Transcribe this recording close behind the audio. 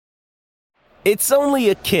It's only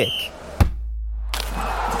a kick,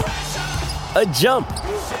 a jump,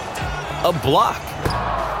 a block.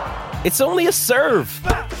 It's only a serve.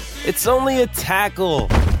 It's only a tackle,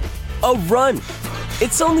 a run.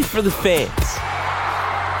 It's only for the fans.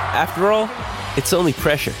 After all, it's only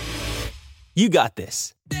pressure. You got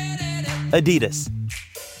this. Adidas.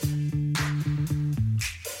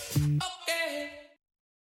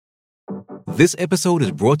 This episode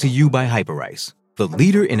is brought to you by Hyperice, the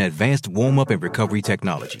leader in advanced warm-up and recovery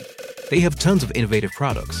technology. They have tons of innovative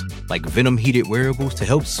products, like Venom-heated wearables to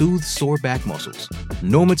help soothe sore back muscles,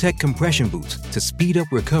 Normatec compression boots to speed up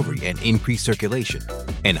recovery and increase circulation,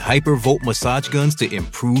 and Hypervolt massage guns to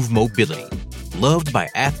improve mobility. Loved by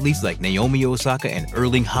athletes like Naomi Osaka and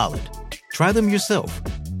Erling Haaland. Try them yourself.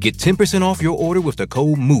 Get 10% off your order with the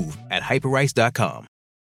code MOVE at hyperice.com.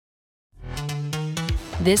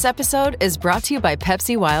 This episode is brought to you by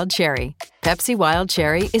Pepsi Wild Cherry. Pepsi Wild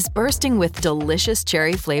Cherry is bursting with delicious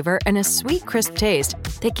cherry flavor and a sweet, crisp taste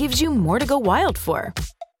that gives you more to go wild for.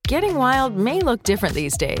 Getting wild may look different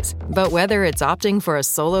these days, but whether it's opting for a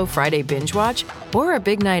solo Friday binge watch or a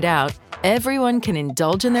big night out, everyone can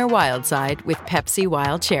indulge in their wild side with Pepsi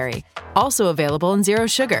Wild Cherry. Also available in Zero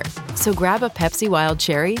Sugar. So grab a Pepsi Wild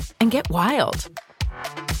Cherry and get wild.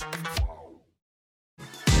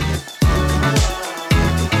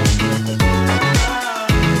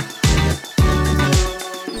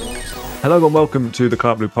 Hello and welcome to the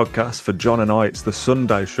Clark Blue podcast. For John and I, it's the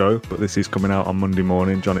Sunday show, but this is coming out on Monday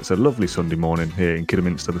morning. John, it's a lovely Sunday morning here in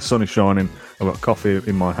Kidderminster. The sun is shining. I've got coffee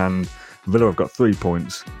in my hand. Villa have got 3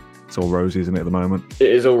 points. It's all rosy, isn't it, at the moment?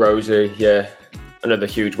 It is all rosy, yeah. Another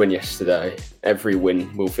huge win yesterday. Every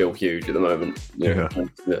win will feel huge at the moment.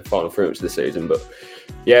 The final 3 months of the season. But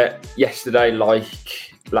yeah, yesterday,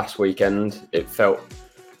 like last weekend, it felt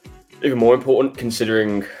even more important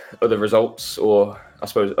considering other results, or I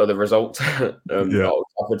suppose other results.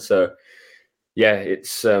 So yeah,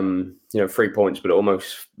 it's 3 points, but it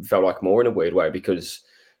almost felt like more in a weird way, because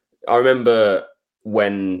I remember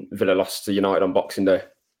when Villa lost to United on Boxing Day,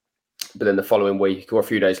 but then the following week or a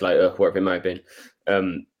few days later, whatever it may have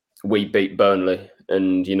been, we beat Burnley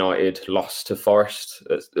and United lost to Forest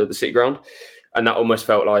at the City Ground, and that almost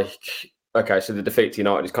felt like, okay, so the defeat to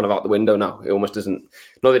United is kind of out the window now. It almost doesn't,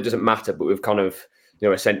 not that it doesn't matter, but we've kind of,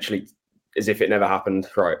 essentially as if it never happened,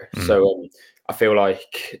 right? Mm. So I feel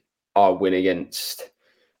like our win against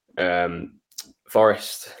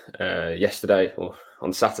Forest yesterday, or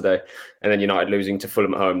on Saturday, and then United losing to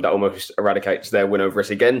Fulham at home, that almost eradicates their win over us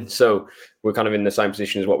again. So we're kind of in the same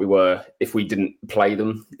position as what we were if we didn't play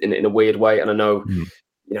them in a weird way. And I know,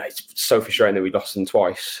 it's so frustrating that we lost them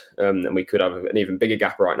twice, and we could have an even bigger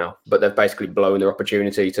gap right now. But they've basically blown their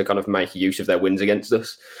opportunity to kind of make use of their wins against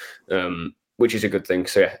us, which is a good thing.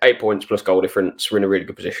 So yeah, 8 points plus goal difference. We're in a really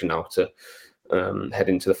good position now to head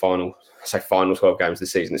into the final 12 games of the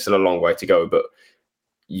season. It's still a long way to go, but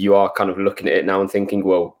you are kind of looking at it now and thinking,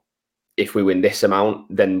 well, if we win this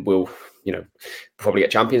amount, then we'll, probably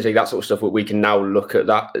get Champions League, that sort of stuff. But we can now look at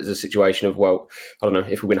that as a situation of, well, I don't know,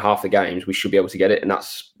 if we win half the games, we should be able to get it. And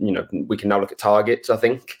that's, we can now look at targets, I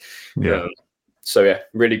think. Yeah. So yeah,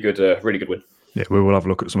 really good win. Yeah, we will have a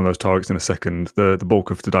look at some of those targets in a second. The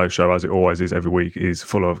bulk of today's show, as it always is every week, is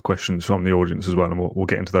full of questions from the audience as well, and we'll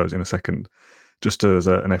get into those in a second. Just as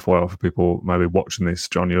an FYI for people maybe watching this,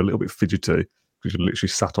 John, you're a little bit fidgety because you literally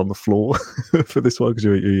sat on the floor for this one because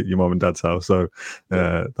you're at your mum and dad's house. So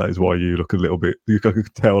that is why you look a little bit, you can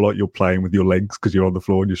tell like you're playing with your legs because you're on the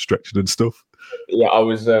floor and you're stretching and stuff. Yeah, I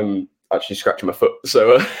was actually scratching my foot.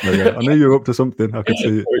 So I knew you were up to something. I could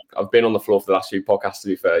see it. I've been on the floor for the last few podcasts, to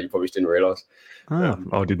be fair. You probably just didn't realise.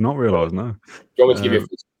 I did not realise, no. Do you want me to give you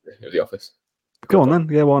a photo of the office? Go on then.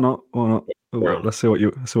 Yeah, why not? Well, let's see what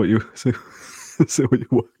you're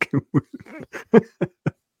working with.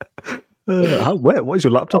 What is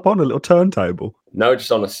your laptop on? A little turntable? No,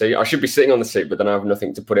 just on a seat. I should be sitting on the seat, but then I have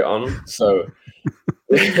nothing to put it on. So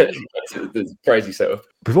it's a crazy setup.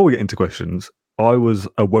 Before we get into questions, I was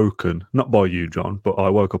awoken, not by you, John, but I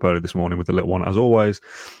woke up early this morning with the little one, as always,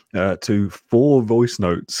 to 4 voice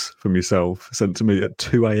notes from yourself sent to me at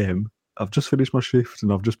 2 a.m. I've just finished my shift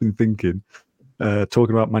and I've just been thinking, talking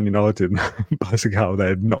about Man United, basically how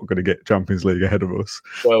they're not going to get Champions League ahead of us.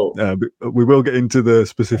 Well, we will get into the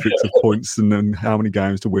specifics of points and then how many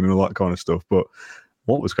games to win and all that kind of stuff. But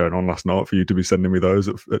what was going on last night for you to be sending me those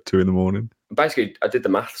at 2 a.m? Basically, I did the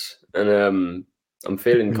maths and I'm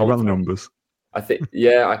feeling confident. Run the numbers. I think,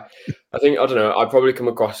 I think, I don't know, I probably come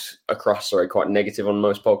across quite negative on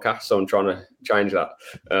most podcasts, so I'm trying to change that.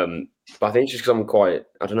 But I think it's just because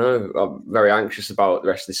I'm very anxious about the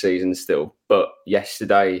rest of the season still. But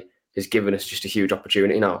yesterday has given us just a huge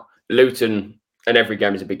opportunity now. Luton, and every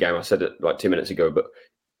game is a big game. I said it like 2 minutes ago, but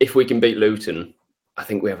if we can beat Luton, I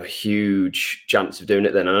think we have a huge chance of doing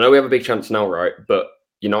it then. And I know we have a big chance now, right? But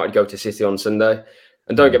United go to City on Sunday.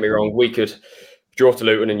 And don't get me wrong, we could draw to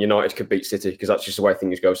Luton and United could beat City because that's just the way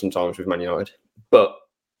things go sometimes with Man United. But,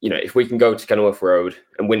 if we can go to Kenilworth Road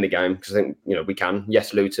and win the game, because I think, we can.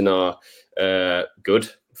 Yes, Luton are good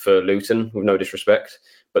for Luton, with no disrespect,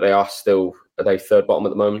 but they are they third bottom at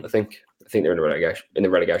the moment, I think. I think they're in the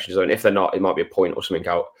relegation zone. If they're not, it might be a point or something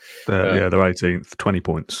out. They're 18th, 20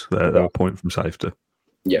 points. They're a point from safety.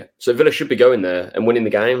 Yeah, so Villa should be going there and winning the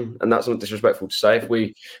game, and that's not disrespectful to say.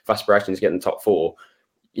 If aspirations to get in the top 4,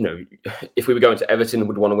 if we were going to Everton,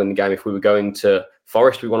 we'd want to win the game. If we were going to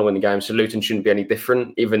Forest, we want to win the game. So Luton shouldn't be any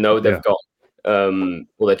different, even though they've got,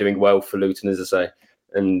 they're doing well for Luton, as I say.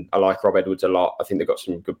 And I like Rob Edwards a lot. I think they've got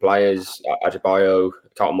some good players. Adebayo,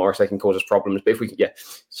 Carlton Morris, they can cause us problems. But if we can,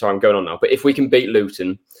 sorry, I'm going on now. But if we can beat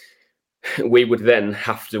Luton, we would then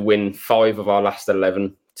have to win 5 of our last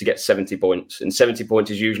 11 to get 70 points. And 70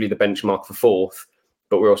 points is usually the benchmark for 4th.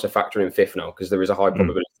 But we're also factoring in 5th now because there is a high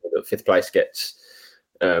probability that 5th place gets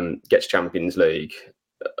Champions League,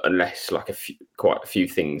 unless quite a few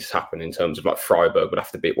things happen in terms of like Freiburg would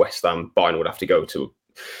have to beat West Ham, Bayern would have to go to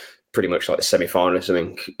pretty much like the semi-finalists, I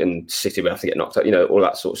think, and City would have to get knocked out, all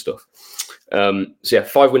that sort of stuff.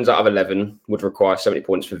 5 wins out of 11 would require 70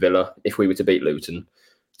 points for Villa if we were to beat Luton.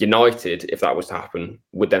 United, if that was to happen,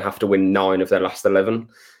 would then have to win 9 of their last 11,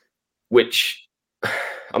 which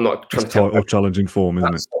I'm not trying to tell. Challenging form,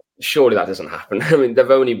 isn't it? Surely that doesn't happen. I mean,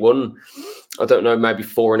 they've only won, I don't know, maybe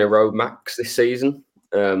 4 in a row max this season.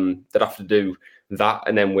 They'd have to do that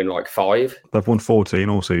and then win like 5. They've won 14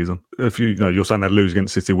 all season. If you're saying they'd lose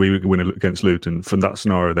against City, we win against Luton. From that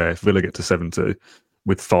scenario there, if Villa get to 70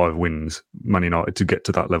 with 5 wins, Man United to get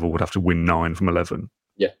to that level would have to win 9 from 11.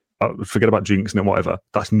 Yeah. Forget about jinxing it, whatever.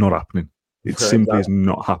 That's not happening. It simply is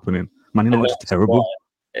not happening. Man United's terrible.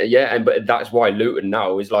 But that's why Luton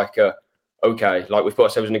now is like okay, like we've put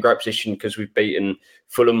ourselves in a great position because we've beaten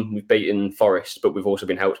Fulham, we've beaten Forest, but we've also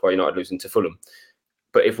been helped by United losing to Fulham.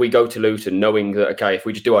 But if we go to Luton knowing that, okay, if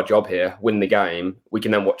we just do our job here, win the game, we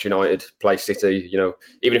can then watch United play City,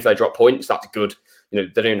 even if they drop points, that's good. They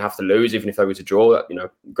don't even have to lose, even if they were to draw,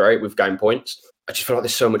 that, great, we've gained points. I just feel like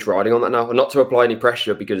there's so much riding on that now. And not to apply any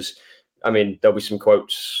pressure because, there'll be some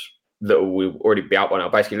quotes that will already be out by now.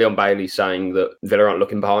 Basically, Leon Bailey saying that Villa aren't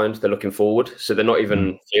looking behind, they're looking forward. So they're not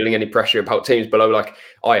even feeling any pressure about teams below like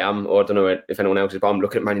I am, or I don't know if anyone else is, but I'm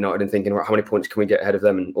looking at Man United and thinking, right, how many points can we get ahead of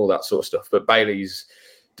them and all that sort of stuff. But Bailey's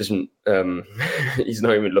doesn't, he's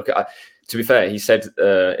not even looking at, to be fair, he said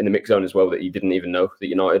in the mix zone as well that he didn't even know that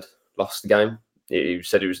United lost the game. He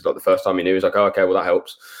said it was like the first time he knew. He was like, oh, okay, well, that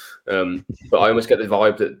helps. But I almost get the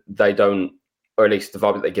vibe that they don't, or at least the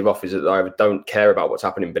vibe that they give off is that they either don't care about what's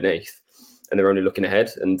happening beneath and they're only looking ahead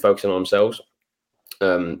and focusing on themselves.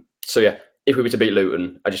 If we were to beat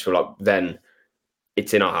Luton, I just feel like then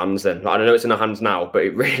it's in our hands then. Like, I don't know it's in our hands now, but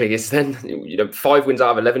it really is then. 5 wins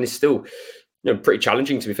out of 11 is still pretty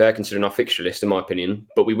challenging, to be fair, considering our fixture list, in my opinion.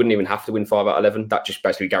 But we wouldn't even have to win 5 out of 11. That just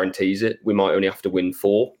basically guarantees it. We might only have to win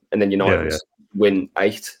 4 and then United win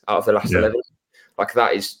 8 out of the last 11. Like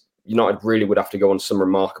that is, United really would have to go on some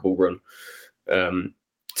remarkable run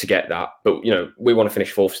to get that. But, we want to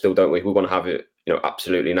finish 4th still, don't we? We want to have it,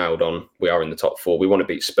 absolutely nailed on. We are in the top 4. We want to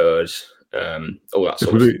beat Spurs, all that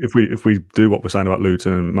sort of stuff. If we do what we're saying about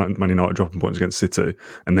Luton and Man United dropping points against City,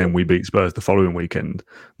 and then we beat Spurs the following weekend,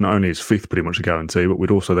 not only is 5th pretty much a guarantee, but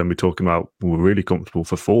we'd also then be talking about we're really comfortable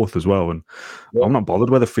for 4th as well. And I'm not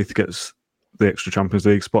bothered whether 5th gets the extra Champions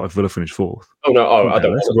League spot if Villa finish 4th. Oh no, I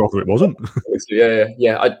don't know. Rather it wasn't.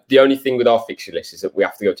 The only thing with our fixture list is that we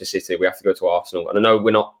have to go to City, we have to go to Arsenal, and I know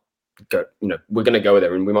we're not, we're going to go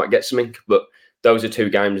there and we might get something, but those are 2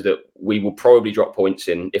 games that we will probably drop points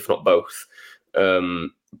in, if not both.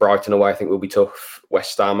 Brighton away, I think will be tough.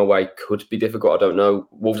 West Ham away could be difficult. I don't know.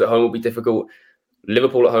 Wolves at home will be difficult.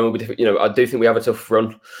 Liverpool at home will be difficult. I do think we have a tough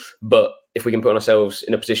run, but if we can put ourselves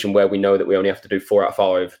in a position where we know that we only have to do 4 or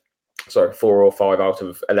 5 out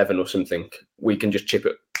of 11 or something, we can just chip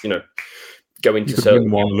it, go into certain...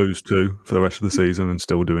 win 1, lose 2 for the rest of the season and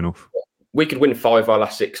still do enough. We could win 5 of our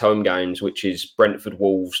last 6 home games, which is Brentford,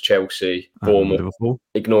 Wolves, Chelsea, Bournemouth, Liverpool.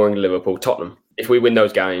 Ignoring Liverpool, Tottenham. If we win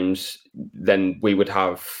those games, then we would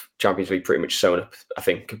have Champions League pretty much sewn up, I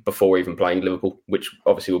think, before even playing Liverpool, which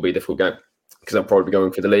obviously will be a difficult game because they'll probably be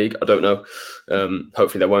going for the league. I don't know.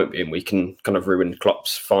 Hopefully they won't be, and we can kind of ruin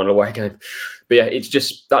Klopp's final away game. But yeah, it's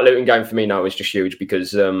just that Luton game for me now is just huge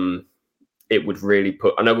because it would really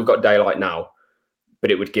put... I know we've got daylight now,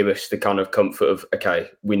 but it would give us the kind of comfort of, okay,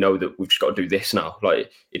 we know that we've just got to do this now.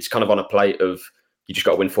 Like, it's kind of on a plate of, You just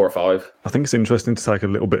got to win 4 or 5. I think it's interesting to take a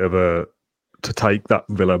little bit of to take that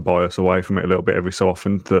Villa bias away from it a little bit every so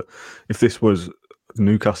often. That if this was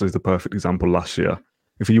Newcastle is the perfect example last year.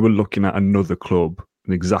 If you were looking at another club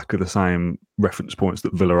and exactly the same reference points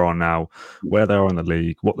that Villa are now, where they are in the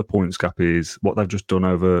league, what the points gap is, what they've just done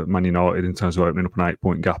over Man United in terms of opening up an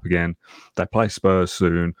 8-point gap again. They play Spurs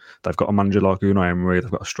soon. They've got a manager like Unai Emery. They've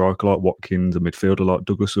got a striker like Watkins, a midfielder like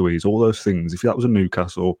Douglas Luiz, all those things. If that was a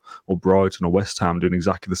Newcastle or Brighton or West Ham doing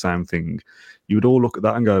exactly the same thing, you would all look at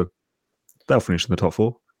that and go, they'll finish in the top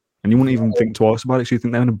 4. And you wouldn't even think twice about it. So you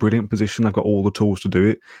think they're in a brilliant position. They've got all the tools to do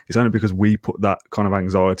it. It's only because we put that kind of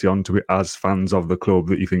anxiety onto it as fans of the club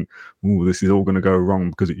that you think, oh, this is all going to go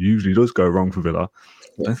wrong, because it usually does go wrong for Villa.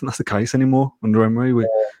 I don't think that's the case anymore under Emery.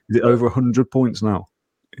 Is it over 100 points now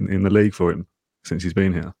in the league for him since he's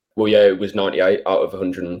been here? Well, yeah, it was 98 out of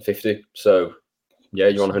 150. So, yeah,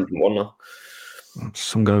 you're on 101 now. That's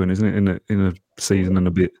some going, isn't it, in a season and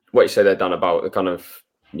a bit? What you say there, Dan, about the kind of,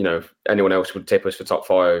 anyone else would tip us for top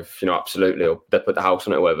 5, absolutely, or they put the house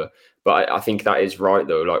on it or whatever. But I think that is right,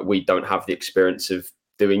 though. Like, we don't have the experience of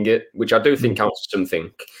doing it, which I do think counts for something.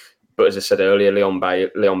 But as I said earlier, Leon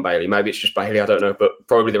Bailey, maybe it's just Bailey, I don't know, but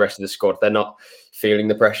probably the rest of the squad, they're not feeling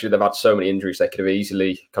the pressure. They've had so many injuries, they could have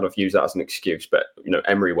easily kind of used that as an excuse. But,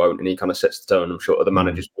 Emery won't, and he kind of sets the tone. I'm sure other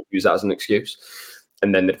managers would use that as an excuse.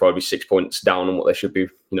 And then they'd probably be 6 points down on what they should be,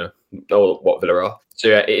 or what Villa are. So,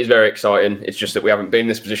 yeah, it is very exciting. It's just that we haven't been in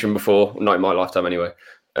this position before, not in my lifetime anyway.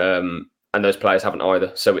 And those players haven't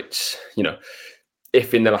either. So it's,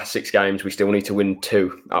 if in the last 6 games we still need to win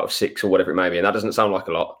 2 out of 6 or whatever it may be, and that doesn't sound like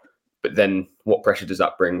a lot, but then what pressure does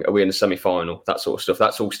that bring? Are we in a semi-final? That sort of stuff.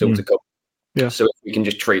 That's all still to come. Yeah. So if we can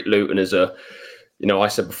just treat Luton as a, I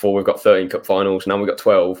said before, we've got 13 cup finals, now we've got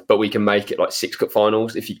 12, but we can make it like 6 cup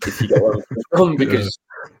finals if you get where I'm from, because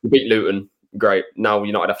we beat Luton, great. Now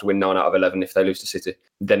United have to win 9 out of 11 if they lose to City.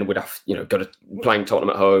 Then we'd have, go to playing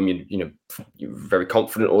Tottenham at home, you're very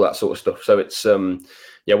confident, all that sort of stuff. So it's,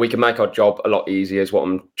 we can make our job a lot easier is what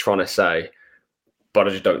I'm trying to say, but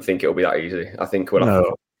I just don't think it'll be that easy. I think we'll have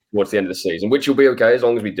to towards the end of the season, which will be okay as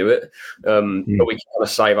long as we do it. But we can kind of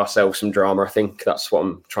save ourselves some drama. I think that's what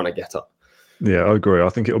I'm trying to get at. Yeah, I agree. I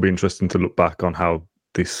think it'll be interesting to look back on how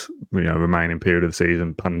this remaining period of the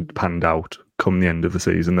season panned out come the end of the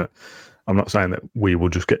season. That I'm not saying that we will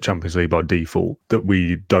just get Champions League by default, that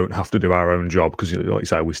we don't have to do our own job, because like you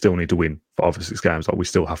say, we still need to win 5 or 6 games. Like, we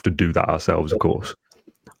still have to do that ourselves, of course.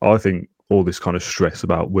 I think all this kind of stress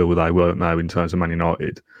about will they, won't they in terms of Man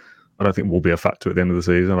United, I don't think will be a factor at the end of the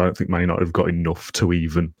season. I don't think Man United have got enough to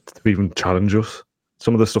even challenge us.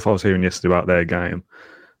 Some of the stuff I was hearing yesterday about their game,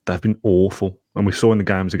 they've been awful. And we saw in the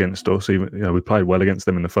games against us, even we played well against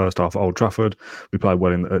them in the first half at Old Trafford. We played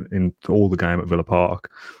well in all the game at Villa Park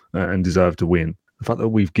and deserved to win. The fact that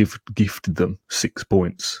we've gifted them 6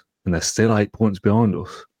 points and they're still 8 points behind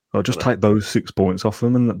us. I'll just take those 6 points off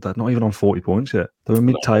them, and they're not even on 40 points yet. They're a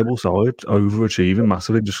mid-table side, overachieving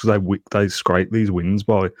massively, just because they scrape these wins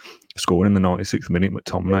by scoring in the 96th minute.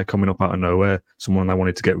 McTominay coming up out of nowhere, someone they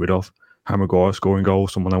wanted to get rid of. Harry Maguire scoring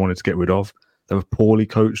goals, someone they wanted to get rid of. They're a poorly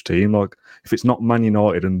coached team. Like, if it's not Man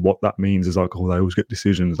United, and what that means is like, oh, they always get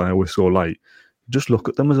decisions, they always score late. Just look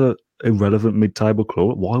at them as a irrelevant mid-table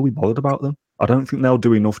club. Why are we bothered about them? I don't think they'll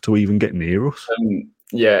do enough to even get near us.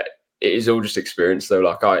 It is all just experience, though.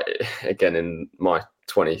 Like, again, in my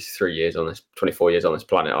 24 years on this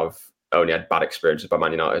planet, I've only had bad experiences by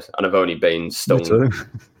Man United, and I've only been stung.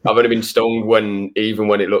 I've only been stung when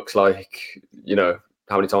it looks like,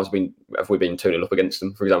 how many times have we been 2-0 up against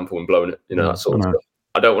them, for example, and blown it, that sort of stuff.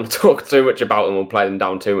 I don't want to talk too much about them or play them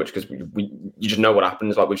down too much, because you just know what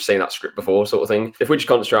happens. Like, we've seen that script before, sort of thing. If we just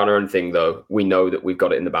concentrate on our own thing, though, we know that we've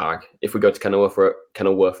got it in the bag. If we go to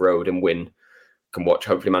Kenilworth Road and win, can watch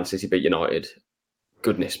hopefully Man City beat United.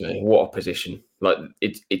 Goodness me, what a position! Like,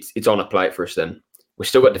 it's on a plate for us. Then we've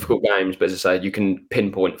still got difficult games, but as I say, you can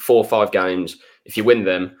pinpoint 4 or 5 games. If you win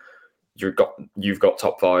them, you've got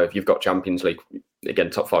top 5. You've got Champions League. Again,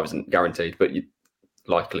 top 5 isn't guaranteed, but you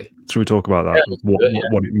likely. Should we talk about that?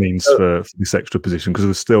 What it means for this extra position? Because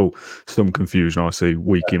there's still some confusion I see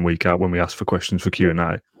week in, week out when we ask for questions for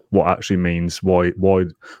Q&A. What actually means? Why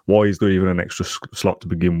is there even an extra slot to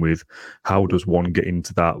begin with? How does one get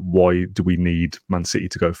into that? Why do we need Man City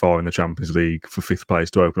to go far in the Champions League for 5th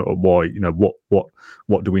place to open up? Why?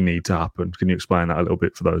 What do we need to happen? Can you explain that a little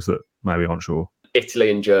bit for those that maybe aren't sure?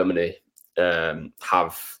 Italy and Germany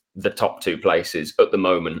have the top 2 places at the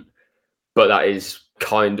moment, but that is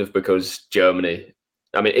kind of because Germany.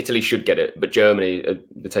 I mean, Italy should get it, but Germany,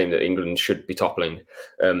 the team that England should be toppling.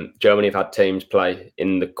 Germany have had teams play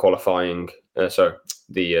in the qualifying,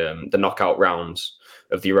 the knockout rounds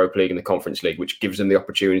of the Europa League and the Conference League, which gives them the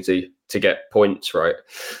opportunity to get points, right?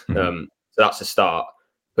 So that's a start.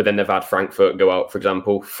 But then they've had Frankfurt go out, for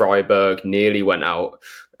example. Freiburg nearly went out.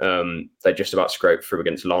 They just about scraped through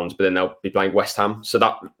against Lens, but then they'll be playing West Ham. So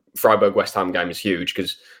that Freiburg-West Ham game is huge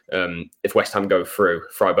because if West Ham go through,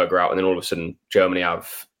 Freiburg are out, and then all of a sudden Germany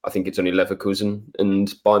have, I think it's only Leverkusen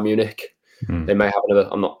and Bayern Munich. They may have another,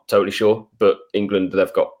 I'm not totally sure, but England,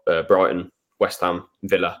 they've got Brighton, West Ham,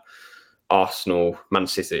 Villa, Arsenal, Man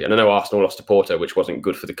City. And I know Arsenal lost to Porto, which wasn't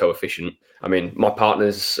good for the coefficient. I mean, my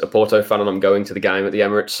partner's a Porto fan and I'm going to the game at the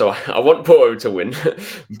Emirates, so I want Porto to win.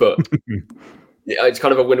 But yeah, it's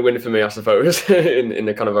kind of a win-win for me, I suppose, in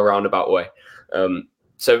a kind of a roundabout way.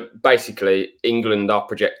 So basically, England are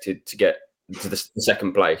projected to get to the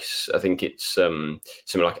second place. I think it's something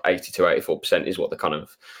like 80 to 84% is what the kind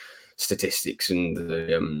of statistics and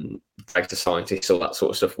the data scientists, all that sort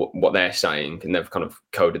of stuff, what they're saying, and they've kind of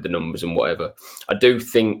coded the numbers and whatever. I do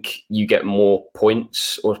think you get more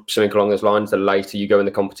points or something along those lines the later you go in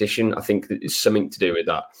the competition. I think that it's something to do with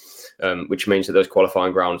that, which means that those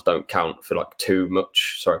qualifying rounds don't count for like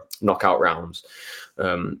knockout rounds.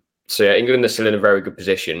 So yeah, England are still in a very good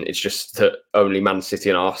position. It's just that only Man City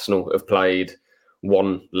and Arsenal have played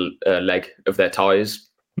one leg of their ties.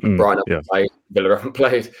 Brighton haven't played, Villa haven't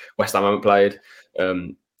played, West Ham haven't played,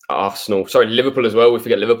 Liverpool as well. We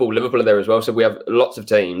forget Liverpool are there as well. So we have lots of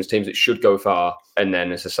teams that should go far. And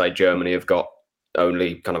then, as I say, Germany have got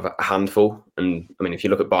only kind of a handful. And I mean, if you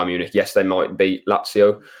look at Bayern Munich, yes, they might beat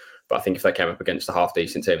Lazio, but I think if they came up against a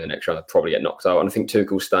half-decent team in the next round, they'd probably get knocked out. And I think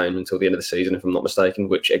Tuchel's staying until the end of the season, if I'm not mistaken,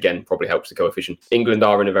 which, again, probably helps the coefficient. England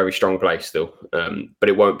are in a very strong place still, but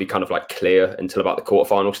it won't be kind of like clear until about the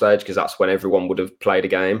quarterfinal stage, because that's when everyone would have played a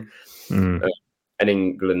game. And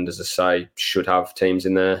England, as I say, should have teams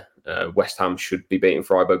in there. West Ham should be beating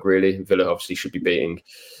Freiburg, really. Villa obviously should be beating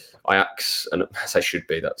Ajax. And I say should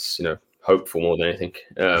be, that's, hopeful more than anything.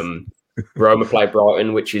 Roma play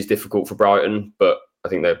Brighton, which is difficult for Brighton, but I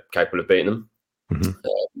think they're capable of beating them.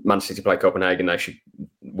 Man City play Copenhagen. They should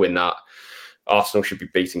win that. Arsenal should be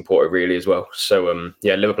beating Porto really as well. So,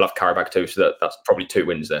 Liverpool have Karabakh too. So that's probably 2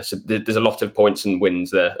 wins there. So there's a lot of points and wins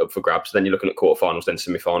there up for grabs. Then you're looking at quarterfinals, then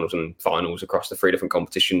semi-finals and finals across the 3 different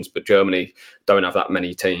competitions. But Germany don't have that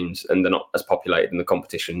many teams and they're not as populated in the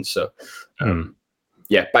competitions. So,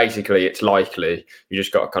 basically, it's likely you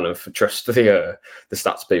just got to kind of trust the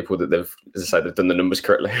stats people that they've, as I say, they've done the numbers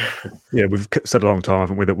correctly. Yeah, we've said a long time,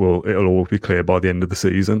 haven't we, that it'll all be clear by the end of the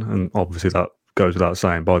season, and obviously that goes without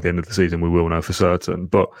saying. By the end of the season, we will know for certain.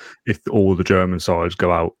 But if all the German sides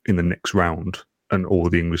go out in the next round and all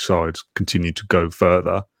the English sides continue to go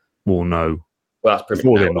further, we'll know that's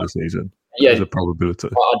before the end of the season. Yeah, there's a probability.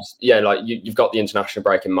 You've got the international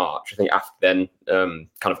break in March. I think after then, kind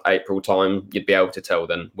of April time, you'd be able to tell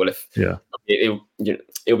then. Well, if it'll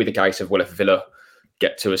be the case of, well, if Villa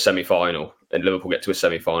get to a semi-final and Liverpool get to a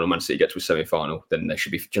semi-final, Man City get to a semi-final, then they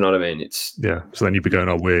should be. Do you know what I mean? So then you'd be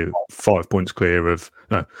going, we're 5 points clear of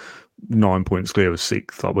 9 points clear of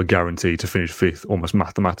 6th. Like we're guaranteed to finish 5th almost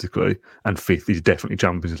mathematically, and 5th is definitely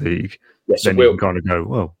Champions League. Then you can kind of go,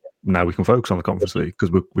 well, now we can focus on the Conference League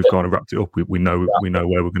because we've kind of wrapped it up. We know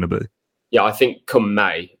where we're going to be. Yeah, I think come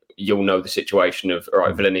May, you'll know the situation of, all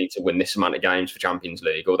right, Villa need to win this amount of games for Champions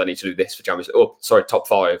League, or they need to do this for Champions League. Top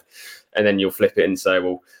 5. And then you'll flip it and say,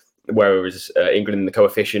 well, whereas England in the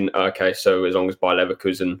coefficient, okay, so as long as Bayer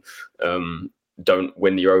Leverkusen don't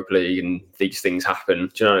win the Europa League and these things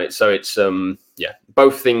happen, do you know? So it's,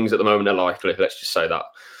 both things at the moment are likely. Let's just say that.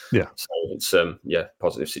 Yeah. So it's,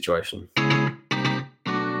 positive situation.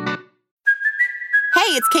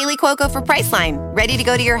 Hey, it's Kaylee Cuoco for Priceline. Ready to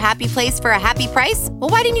go to your happy place for a happy price? Well,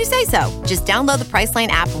 why didn't you say so? Just download the Priceline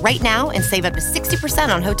app right now and save up to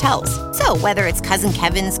 60% on hotels. So whether it's Cousin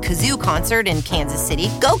Kevin's Kazoo Concert in Kansas City,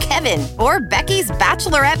 go Kevin, or Becky's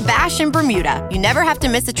Bachelorette Bash in Bermuda, you never have to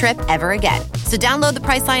miss a trip ever again. So download the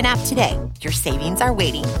Priceline app today. Your savings are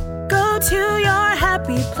waiting. Go to your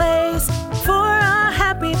happy place for a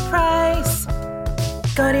happy price.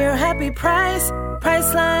 Go to your happy price,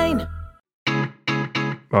 Priceline.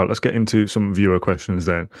 Right, let's get into some viewer questions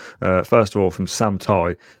then. First of all, from Sam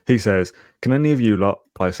Ty, he says, can any of you lot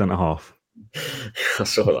play centre-half? I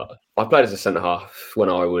saw that. I played as a centre-half when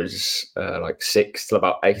I was 6 till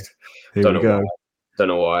about 8. Here we go. Don't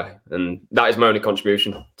know why. And that is my only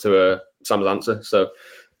contribution to Sam's answer. So,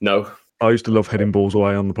 no. I used to love heading balls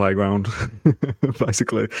away on the playground.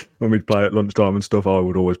 Basically, when we'd play at lunchtime and stuff, I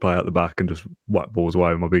would always play out the back and just whack balls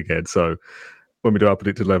away with my big head. So, when we do our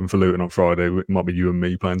predicted 11 for Luton on Friday, it might be you and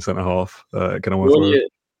me playing centre half. When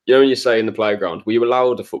you say in the playground, were you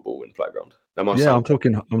allowed a football in the playground? Yeah, I'm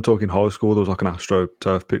talking high school. There was like an Astro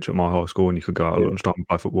turf pitch at my high school, and you could go out at lunchtime and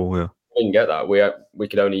play football. Yeah, we didn't get that. We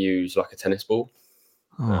could only use like a tennis ball.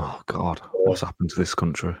 Oh God, what's happened to this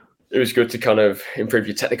country? It was good to kind of improve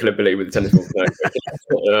your technical ability with the tennis ball.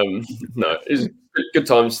 No, it was good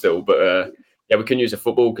times still, but yeah, we couldn't use a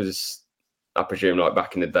football because I presume like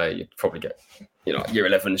back in the day, you'd probably get year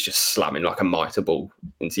 11s just slamming like a mitre ball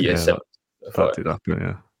into year 7. That did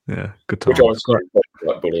happen. Yeah, good Which times. obviously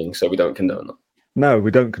like bullying, so we don't condone that. No, we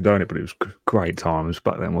don't condone it, but it was great times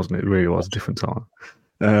back then, wasn't it? It really was a different time.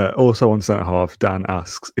 Also on centre half, Dan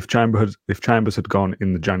asks if Chambers had gone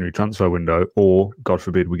in the January transfer window, or God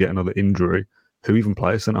forbid we get another injury, who even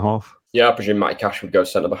plays centre half? Yeah, I presume Matty Cash would go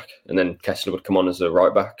centre back, and then Kessler would come on as a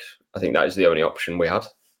right back. I think that is the only option we had.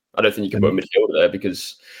 I don't think you could put a midfielder there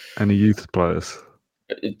because any youth players.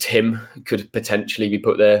 Tim could potentially be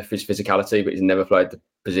put there for his physicality, but he's never played the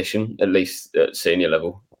position, at least at senior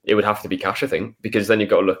level. It would have to be Cash, I think, because then you've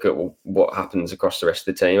got to look at what happens across the rest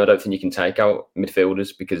of the team. I don't think you can take out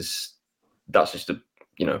midfielders because that's just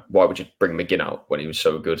why would you bring McGinn out when he was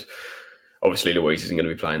so good? Obviously, Louise isn't going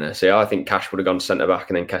to be playing there. So yeah, I think Cash would have gone centre back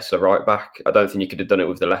and then Kessler right back. I don't think you could have done it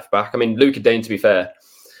with the left back. I mean, Luca Dean, to be fair,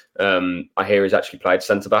 I hear he's actually played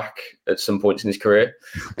centre back at some points in his career.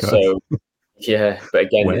 Okay. So yeah, but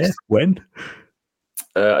again, when?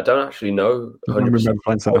 I don't actually know. I remember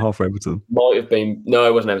playing centre half for Everton. Might have been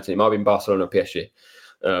it wasn't Everton. It might have been Barcelona or PSG.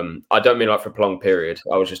 I don't mean like for a prolonged period.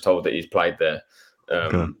 I was just told that he's played there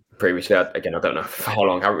previously. I don't know for how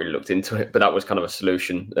long. I haven't really looked into it, but that was kind of a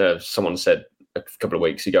solution. Someone said a couple of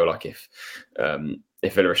weeks ago, like if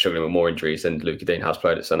Villa are struggling with more injuries, then Luca Dean has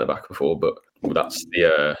played at centre back before, but that's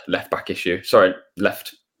the left back issue. Sorry,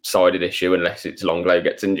 left sided issue, unless it's Longley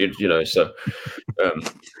gets injured. So.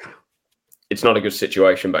 It's not a good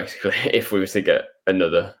situation, basically, if we were to get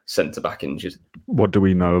another centre-back injured. What do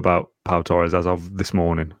we know about Pau Torres as of this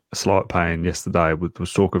morning? A slight pain yesterday.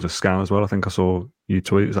 Was talk of a scan as well. I think I saw you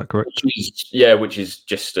tweet. Is that correct? Which is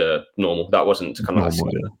just normal. That wasn't kind of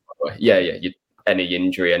normal, like... Yeah. Any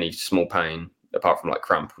injury, any small pain, apart from like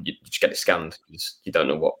cramp, you just get it scanned because you don't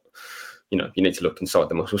know what... you need to look inside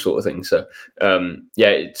the muscle sort of thing. So,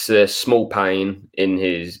 it's a small pain in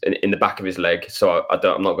the back of his leg. So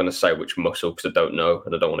I'm not going to say which muscle because I don't know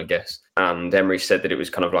and I don't want to guess. And Emery said that it was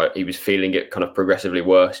kind of like he was feeling it kind of progressively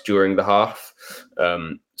worse during the half.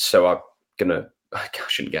 So I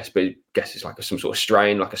shouldn't guess, but I guess it's like some sort of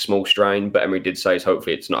strain, like a small strain. But Emery did say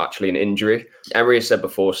hopefully it's not actually an injury. Emery has said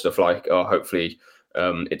before stuff like, oh, hopefully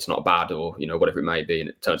it's not bad or, whatever it may be. And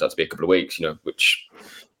it turns out to be a couple of weeks, which...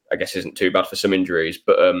 I guess isn't too bad for some injuries,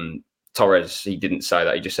 but Torres, he didn't say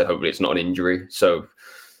that. He just said hopefully it's not an injury. So,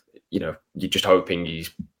 you're just hoping it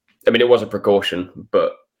was a precaution,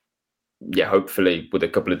 but yeah, hopefully with a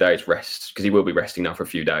couple of days rest, because he will be resting now for a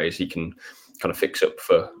few days, he can kind of fix up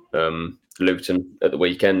for Luton at the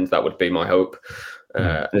weekend. That would be my hope.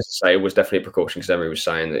 And as I say, it was definitely a precaution because Emery was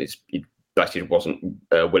saying that he actually wasn't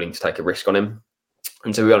willing to take a risk on him.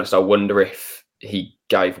 And to be honest, I wonder if he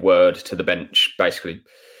gave word to the bench, basically,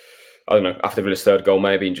 I don't know, after Villa's third goal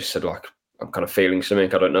maybe, and just said like, I'm kind of feeling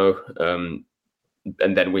something, I don't know.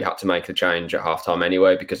 And then we had to make the change at halftime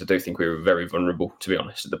anyway, because I do think we were very vulnerable, to be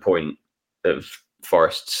honest, at the point of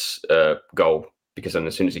Forest's goal, because then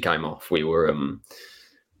as soon as he came off, we were,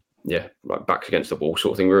 like backs against the wall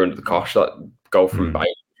sort of thing. We were under the cosh. That goal from Bay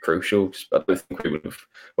was crucial. I don't think we would have,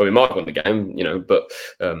 we might have won the game, but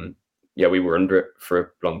we were under it for a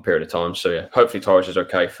long period of time. So yeah, hopefully Torres is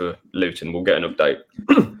okay for Luton. We'll get an update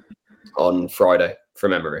on Friday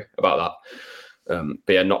from Emery about that.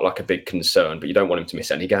 But yeah, not like a big concern, but you don't want him to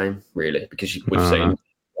miss any game, really, because we've seen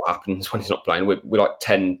what happens when he's not playing. We're like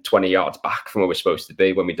 10, 20 yards back from where we're supposed to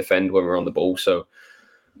be when we defend, when we're on the ball. So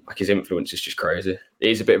like his influence is just crazy. It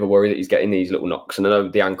is a bit of a worry that he's getting these little knocks. And I know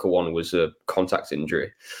the ankle one was a contact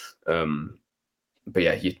injury. But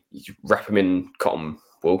yeah, you wrap him in cotton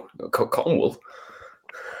wool.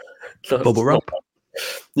 Bubble wrap.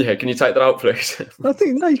 Yeah, can you take that out, please? I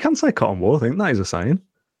think no, you can say cotton wool. I think that is a saying.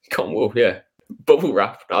 Cotton wool, yeah. Bubble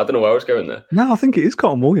wrap. I don't know where I was going there. No, I think it is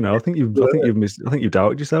cotton wool. I think you've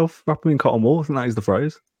doubted yourself. Wrap them in cotton wool. I think that is the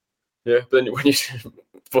phrase. Yeah, but then when you say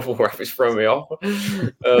bubble wrap, it's throwing me off.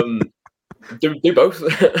 Do both.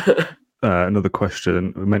 Another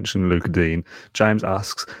question. We mentioned Luca Dean. James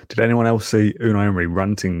asks, did anyone else see Unai Emery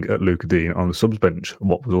ranting at Luca Dean on the subs bench? And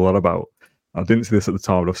what was all that about? I didn't see this at the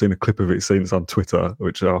time, but I've seen a clip of it since on Twitter,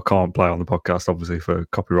 which I can't play on the podcast, obviously, for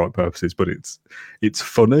copyright purposes, but it's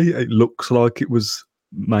funny. It looks like it was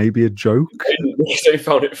maybe a joke. So he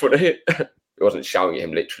found it funny. It wasn't shouting at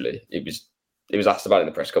him, literally. He was asked about it in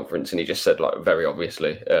the press conference, and he just said, like, very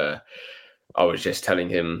obviously, I was just telling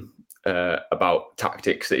him about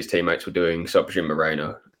tactics that his teammates were doing. So I presume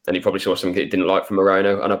Moreno. And he probably saw something that he didn't like from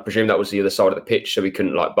Moreno. And I presume that was the other side of the pitch, so he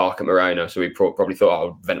couldn't like bark at Moreno. So he probably thought,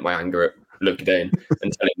 I'll vent my anger at Luca Dean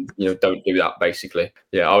and tell him, don't do that, basically.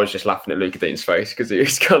 Yeah, I was just laughing at Luca Dean's face because he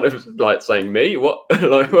was kind of like saying, me? What?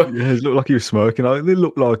 Like, what? Yeah, it looked like he was smirking. It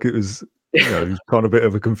looked like it was, kind of a bit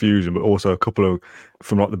of a confusion, but also a couple of,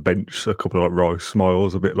 from like the bench, a couple of like Rice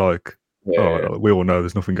smiles, a bit like, we all know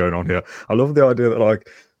there's nothing going on here. I love the idea that like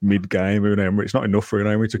mid-game, it's not enough for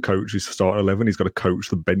Emery to coach his start 11. He's got to coach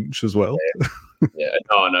the bench as well.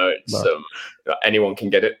 No, it's anyone can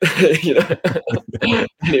get it.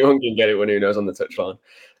 Anyone can get it when Nuno's on the touchline.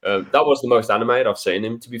 That was the most animated I've seen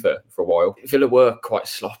him, to be fair, for a while. Villa were quite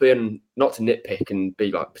sloppy, and not to nitpick and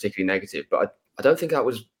be like particularly negative, but I don't think that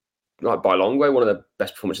was like by a long way one of the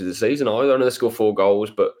best performances of the season either. I know they scored 4 goals,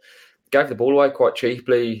 but gave the ball away quite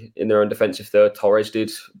cheaply in their own defensive third. Torres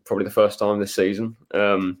did, probably the first time this season.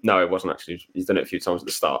 No, it wasn't actually. He's done it a few times at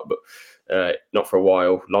the start, but not for a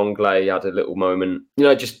while. Longley had a little moment.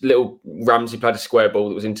 Just little. Ramsey played a square ball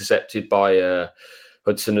that was intercepted by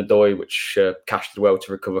Hudson-Odoi, which cashed well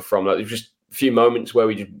to recover from. Like, there was just a few moments where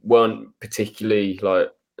we just weren't particularly,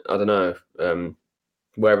 like, I don't know,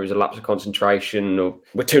 where it was a lapse of concentration, or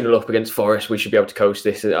we're 2-0 up against Forest, we should be able to coast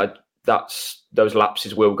this. Those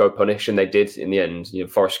lapses will go punished, and they did in the end.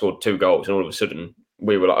 Forest scored 2 goals, and all of a sudden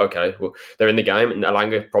we were like, okay, well, they're in the game, and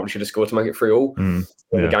Alanga probably should have scored to make it 3-3.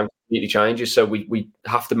 The game completely changes, so we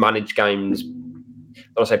have to manage games. I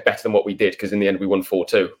don't say better than what we did, because in the end we won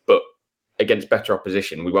 4-2, but against better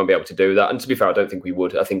opposition, we won't be able to do that. And to be fair, I don't think we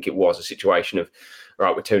would. I think it was a situation of,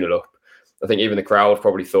 right, we're 2-0 up. I think even the crowd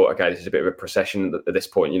probably thought, okay, this is a bit of a procession at this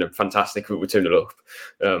point. Fantastic, we're 2-0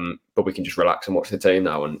 up, but we can just relax and watch the team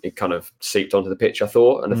now. And it kind of seeped onto the pitch, I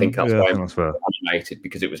thought. And I think that's why I'm animated,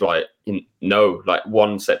 because it was like,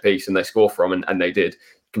 one set piece and they score from, and they did.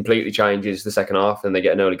 Completely changes the second half, and they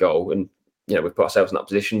get an early goal. And, we've put ourselves in that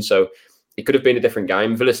position. So it could have been a different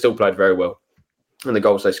game. Villa still played very well, and the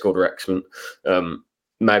goals they scored were excellent.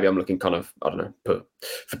 Maybe I'm looking kind of, I don't know,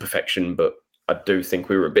 for perfection, but I do think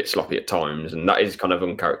we were a bit sloppy at times, and that is kind of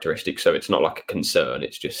uncharacteristic. So it's not like a concern.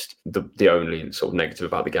 It's just the only sort of negative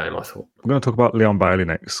about the game, I thought. We're going to talk about Leon Bailey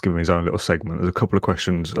next, give him his own little segment. There's a couple of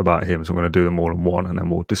questions about him, so I'm going to do them all in one, and then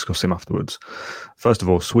we'll discuss him afterwards. First of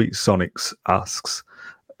all, Sweet Sonics asks,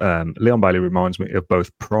 Leon Bailey reminds me of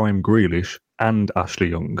both prime Grealish and Ashley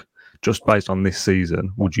Young. Just based on this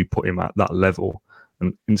season, would you put him at that level?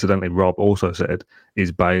 And incidentally, Rob also said,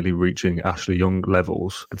 is Bailey reaching Ashley Young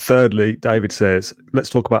levels? And thirdly, David says, let's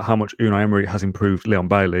talk about how much Unai Emery has improved Leon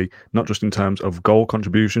Bailey, not just in terms of goal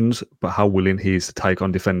contributions, but how willing he is to take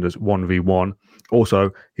on defenders 1v1. Also,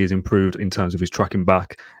 he's improved in terms of his tracking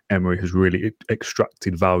back. Emery has really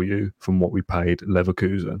extracted value from what we paid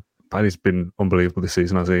Leverkusen. Bailey's been unbelievable this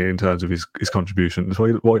season, hasn't he, in terms of his contributions. Why are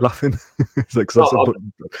you laughing? It's like,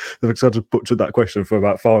 I just butchered that question for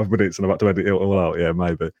about 5 minutes and I'm about to edit it all out. Yeah,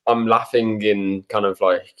 maybe. I'm laughing in kind of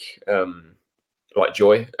like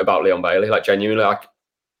joy about Leon Bailey. Like, genuinely, like,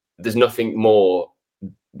 there's nothing more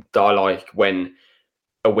that I like when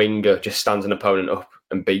a winger just stands an opponent up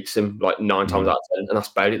and beats him like 9 times out of 10. And that's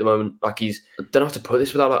Bailey at the moment. Like, I don't know how to put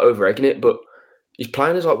this without like over-egging it, but he's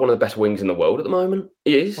playing as like one of the best wings in the world at the moment.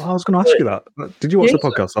 He is. Well, I was going to ask you that. Did you watch the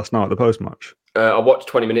podcast last night, the post-match? I watched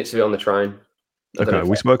 20 minutes of it on the train. Okay,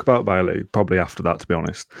 we spoke about Bailey probably after that, to be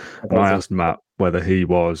honest. And I asked Matt whether he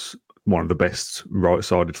was one of the best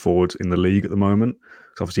right-sided forwards in the league at the moment.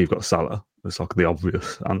 Because obviously you've got Salah. It's like the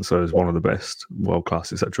obvious answer is one of the best,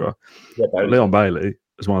 world-class, etc. Yeah, Leon Bailey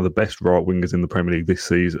is one of the best right wingers in the Premier League this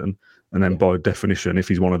season. And then by definition, if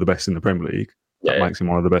he's one of the best in the Premier League, that makes him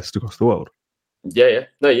one of the best across the world. Yeah.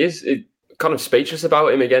 No, he is. Kind of speechless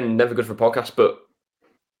about him again. Never good for a podcast, but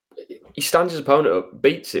he stands his opponent up,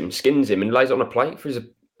 beats him, skins him, and lays it on a plate for his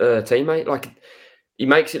teammate. Like, he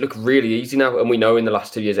makes it look really easy now, and we know in the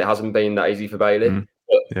last 2 years it hasn't been that easy for Bailey.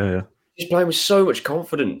 But he's playing with so much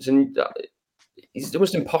confidence, and it's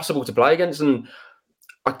almost impossible to play against. And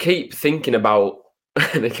I keep thinking about,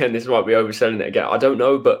 and again, this might be overselling it again, I don't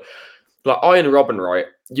know, but like Ian Robben, right?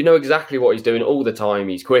 You know exactly what he's doing all the time.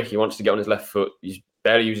 He's quick. He wants to get on his left foot. He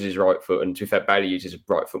barely uses his right foot. And to be fair, Bailey uses his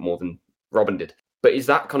right foot more than Robben did. But is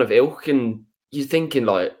that kind of ilk? And you're thinking,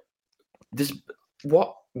 like,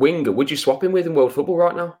 what winger would you swap him with in world football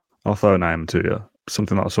right now? I'll throw a name to you.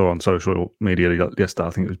 Something that I saw on social media yesterday.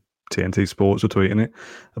 I think it was TNT Sports were tweeting it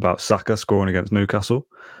about Saka scoring against Newcastle.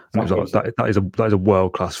 And it was like, that is a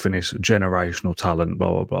world-class finish, generational talent,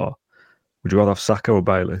 blah, blah, blah. Would you rather have Saka or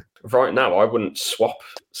Bailey? Right now, I wouldn't swap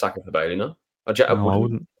Saka for Bailey, no. I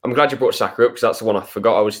wouldn't. I'm glad you brought Saka up, because that's the one I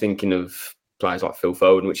forgot. I was thinking of players like Phil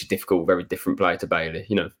Foden, which is difficult, very different player to Bailey.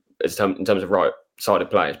 in terms of right-sided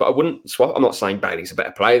players. But I wouldn't swap. I'm not saying Bailey's a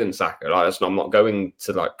better player than Saka. Like, I'm not going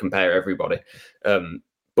to like compare everybody.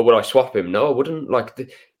 But would I swap him? No, I wouldn't. Like,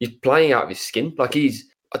 he's playing out of his skin. Like,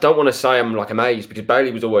 I don't want to say I'm like amazed, because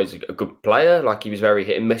Bailey was always a good player. Like, he was very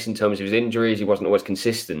hit and miss in terms of his injuries. He wasn't always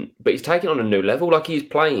consistent, but he's taken on a new level. Like, he's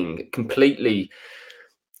playing completely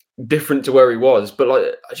different to where he was. But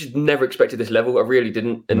like, I just never expected this level. I really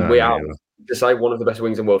didn't. And we are, to say, one of the best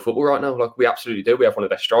wings in world football right now. Like, we absolutely do. We have one of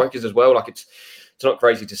the best strikers as well. Like, it's not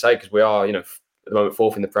crazy to say, because we are, at the moment,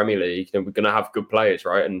 4th in the Premier League. We're going to have good players,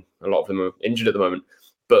 right? And a lot of them are injured at the moment.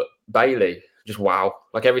 But Bailey, just wow.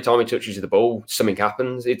 Like, every time he touches the ball, something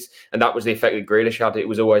happens. And that was the effect that Grealish had. It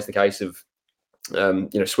was always the case of,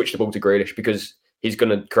 switch the ball to Grealish, because he's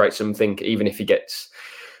going to create something, even if he gets,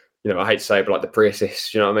 I hate to say it, but like the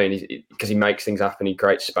pre-assist, you know what I mean? Because he makes things happen, he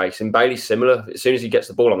creates space. And Bailey's similar. As soon as he gets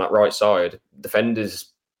the ball on that right side,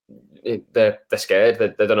 defenders, they're scared.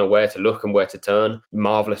 They don't know where to look and where to turn.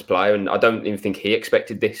 Marvellous player. And I don't even think he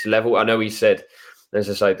expected this level. I know he said, as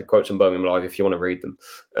I say, the quotes on Birmingham Live, if you want to read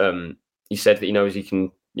them, he said that he knows he can,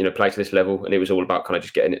 play to this level, and it was all about kind of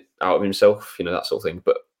just getting it out of himself, that sort of thing.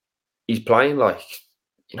 But he's playing like,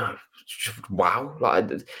 just wow. Like,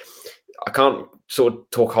 I can't sort of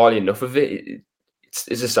talk highly enough of it. It's,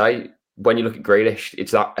 as I say, when you look at Grealish,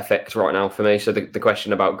 it's that effect right now for me. So the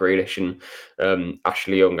question about Grealish and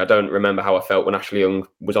Ashley Young, I don't remember how I felt when Ashley Young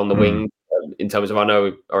was on the wing. In terms of,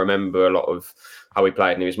 I remember a lot of how he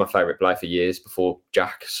played, and he was my favourite player for years before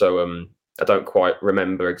Jack. So I don't quite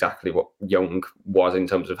remember exactly what Young was in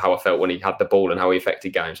terms of how I felt when he had the ball and how he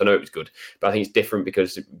affected games. I know it was good, but I think it's different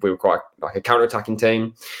because we were quite like a counter-attacking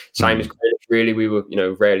team. Same as Grealish, really. We were,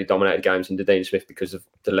 rarely dominated games under Dean Smith because of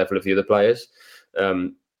the level of the other players.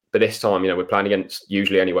 But this time, we're playing against,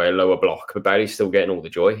 usually anyway, a lower block, but Bailey's still getting all the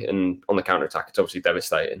joy. And on the counter-attack, it's obviously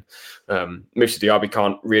devastating. Moussa Diaby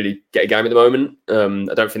can't really get a game at the moment.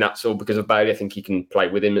 I don't think that's all because of Bailey. I think he can play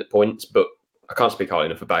with him at points, but I can't speak highly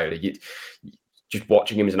enough of Bailey. Just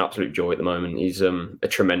watching him is an absolute joy at the moment. He's a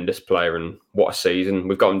tremendous player, and what a season.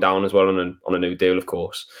 We've got him down as well on a new deal, of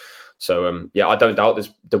course. So, I don't doubt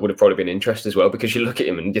there would have probably been interest as well, because you look at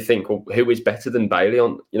him and you think, well, who is better than Bailey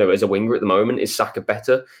on, as a winger at the moment? Is Saka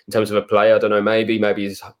better in terms of a player? I don't know, maybe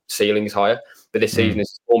his ceiling is higher, but this season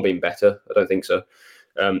his form been better. I don't think so.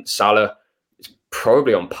 Salah is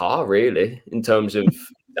probably on par, really, in terms of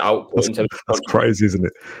output. That's crazy, isn't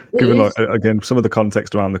it? Given, again, some of the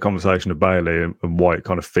context around the conversation of Bailey and why it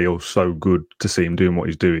kind of feels so good to see him doing what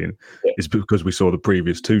he's doing is because we saw the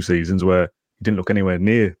previous 2 seasons where he didn't look anywhere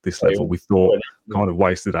near this level. We thought kind of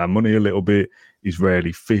wasted our money a little bit. He's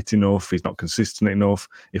rarely fit enough. He's not consistent enough.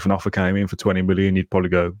 If an offer came in for 20 million, you'd probably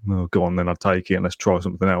go, oh, go on, then I'd take it and let's try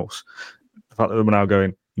something else. The fact that we're now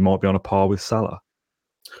going, you might be on a par with Salah.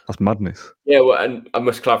 That's madness. Yeah, well, and I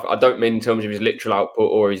must clarify, I don't mean in terms of his literal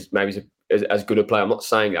output or he's as good a player. I'm not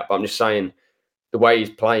saying that, but I'm just saying the way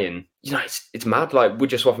he's playing, it's mad. Like,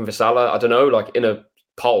 would you swap him for Salah? I don't know, like in a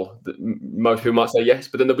poll, most people might say yes,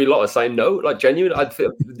 but then there'll be a lot of saying no. Like, genuinely, I'd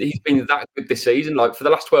feel he's been that good this season. Like, for the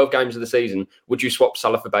last 12 games of the season, would you swap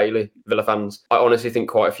Salah for Bailey, Villa fans? I honestly think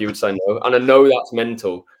quite a few would say no. And I know that's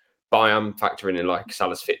mental, but I am factoring in like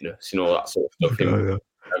Salah's fitness and all that sort of stuff.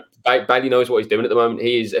 Bailey knows what he's doing at the moment.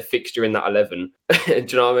 He is a fixture in that 11. Do you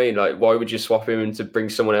know what I mean? Like, why would you swap him and to bring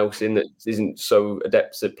someone else in that isn't so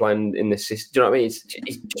adept at playing in this system? Do you know what I mean?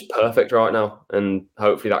 He's just perfect right now, and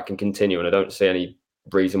hopefully that can continue. And I don't see any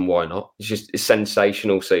reason why not. It's just a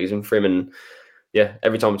sensational season for him, and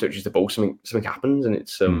every time he touches the ball, something happens, and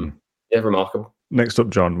it's remarkable. Next up,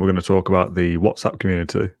 John, we're going to talk about the WhatsApp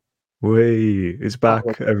community. It's back,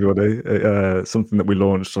 everybody. Something that we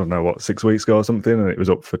launched, I don't know, 6 weeks ago or something, and it was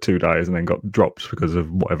up for 2 days and then got dropped because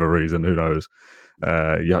of whatever reason, who knows.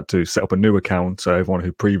 You had to set up a new account, so everyone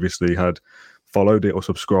who previously had followed it or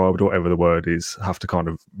subscribed, or whatever the word is, have to kind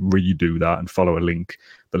of redo that and follow a link.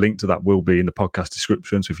 The link to that will be in the podcast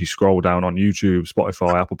description, so if you scroll down on YouTube,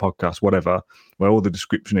 Spotify, Apple Podcasts, whatever, where all the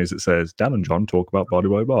description is, it says, Dan and John talk about Body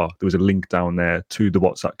by Bar. There was a link down there to the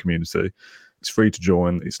WhatsApp community. It's free to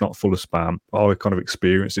join. It's not full of spam. I kind of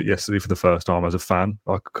experienced it yesterday for the first time as a fan,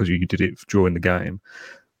 because you did it during the game.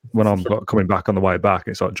 When I'm coming back on the way back,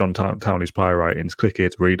 it's like John Townley's player ratings. Click here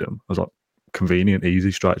to read them. I was like, convenient,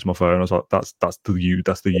 easy, straight to my phone. I was like, that's the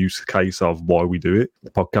use case of why we do it.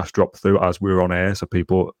 The podcast dropped through as we were on air, so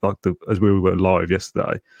people as we were live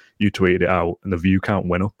yesterday, you tweeted it out, and the view count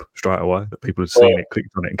went up straight away. That people had seen it,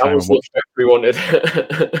 clicked on it, and came and watched it. We wanted.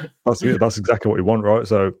 That's exactly what we want, right?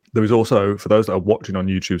 So there is also, for those that are watching on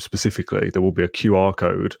YouTube specifically, there will be a QR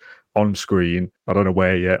code on screen. I don't know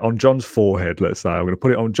where yet. On John's forehead, let's say. I'm going to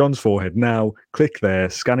put it on John's forehead now. Click there,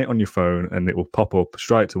 scan it on your phone, and it will pop up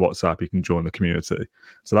straight to WhatsApp. You can join the community.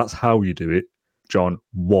 So that's how you do it. John,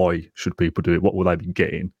 why should people do it? What will they be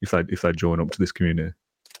getting if they join up to this community?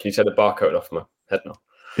 Can you take the barcode off my head now?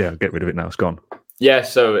 Yeah, get rid of it now. It's gone. Yeah,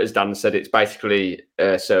 so as Dan said, it's basically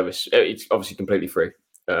a service. It's obviously completely free.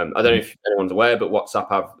 I don't know if anyone's aware, but WhatsApp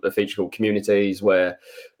have a feature called Communities where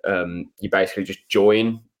you basically just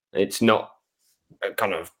join. It's not a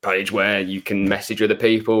kind of page where you can message other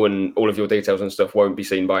people and all of your details and stuff won't be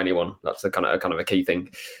seen by anyone. That's the kind of a key thing.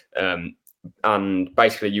 And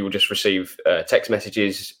basically, you will just receive text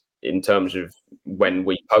messages in terms of when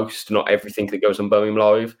we post, not everything that goes on Birmingham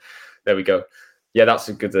Live. There we go. Yeah, that's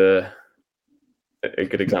a good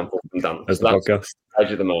example from Dan. There's the podcast.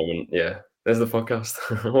 Edge at the moment. Yeah, there's the podcast.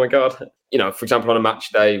 Oh my God. For example, on a match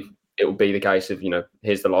day, it will be the case of,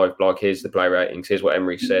 here's the live blog, here's the play ratings, here's what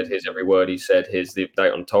Emery said, here's every word he said, here's the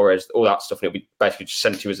update on Torres, all that stuff. And it'll be basically just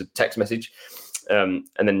sent to you as a text message. And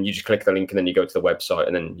then you just click the link and then you go to the website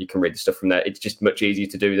and then you can read the stuff from there. It's just much easier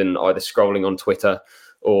to do than either scrolling on Twitter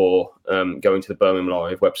or going to the Birmingham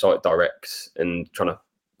Live website direct and trying to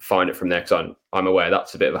find it from there, because I'm aware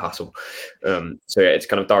that's a bit of a hassle. So yeah, it's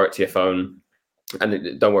kind of direct to your phone.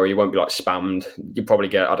 And don't worry, you won't be like spammed. You probably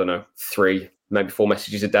get, I don't know, 3, maybe 4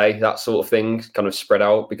 messages a day, that sort of thing, kind of spread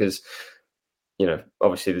out, because,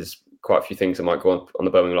 obviously there's quite a few things that might go on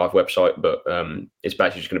the Birmingham Live website, but it's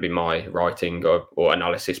basically just going to be my writing or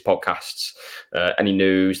analysis, podcasts, any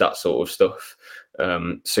news, that sort of stuff.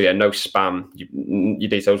 So yeah, no spam. Your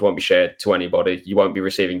details won't be shared to anybody. You won't be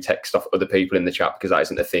receiving text off other people in the chat, because that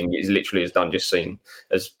isn't a thing. It's literally, as Dan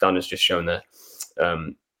has just shown there,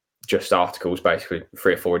 just articles, basically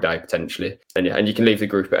 3 or 4 a day potentially. And yeah, and you can leave the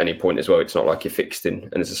group at any point as well. It's not like you're fixed in.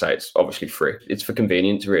 And as I say, it's obviously free. It's for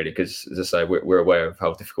convenience really, because as I say, we're aware of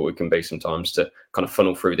how difficult it can be sometimes to kind of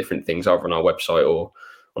funnel through different things either on our website or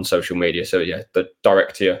on social media. So yeah, the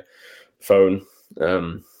direct to your phone.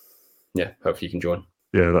 Yeah, hopefully you can join.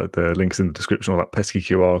 Yeah, the link's in the description. All that pesky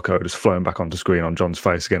QR code is flowing back onto screen on John's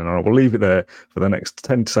face again, and I will leave it there for the next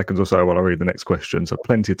 10 seconds or so while I read the next question. So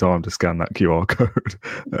plenty of time to scan that QR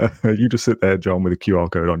code. You just sit there, John, with a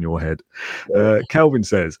QR code on your head. Kelvin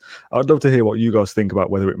says, I'd love to hear what you guys think about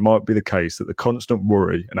whether it might be the case that the constant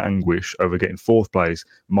worry and anguish over getting 4th place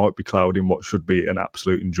might be clouding what should be an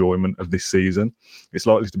absolute enjoyment of this season. It's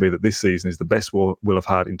likely to be that this season is the best we'll have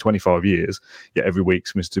had in 25 years, yet every week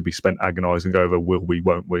seems to be spent agonising over will we,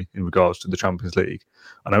 won't we, in regards to the Champions League.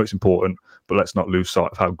 I know it's important, but let's not lose sight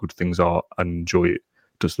of how good things are and enjoy it.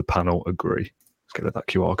 Does the panel agree? Let's get that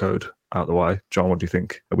QR code out of the way. John, what do you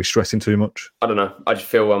think? Are we stressing too much? I don't know. I just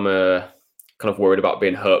feel I'm kind of worried about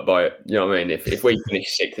being hurt by it. You know what I mean? If we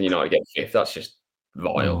finish 6th and United get 5th, that's just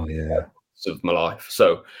vile. Oh, yeah. Of my life.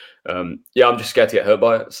 So, yeah, I'm just scared to get hurt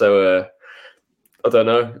by it. So, I don't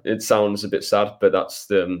know. It sounds a bit sad, but that's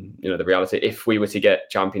the reality. If we were to get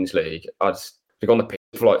Champions League, I'd be on the pitch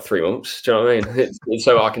for like 3 months. Do you know what I mean? It's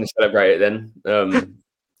so I can celebrate it then.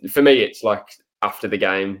 For me, it's like after the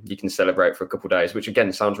game, you can celebrate for a couple of days, which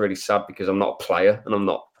again sounds really sad because I'm not a player and I'm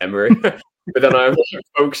not Emery. But then I'm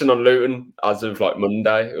focusing on Luton as of like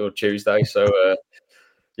Monday or Tuesday. So,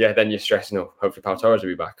 yeah, then you're stressing, hopefully Pau Torres will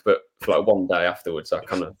be back. But for like 1 day afterwards, I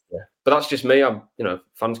kind of, yeah. But that's just me.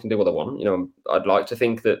 Fans can do what they want. I'd like to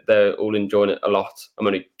think that they're all enjoying it a lot. I'm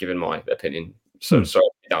only giving my opinion. So sorry,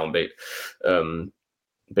 downbeat.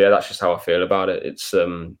 But yeah, that's just how I feel about it. It's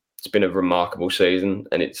been a remarkable season,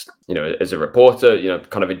 and it's, as a reporter,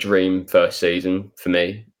 kind of a dream first season for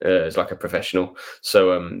me as like a professional.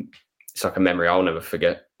 So it's like a memory I'll never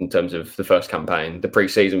forget in terms of the first campaign. The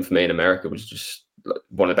pre-season for me in America was just like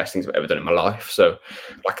one of the best things I've ever done in my life. So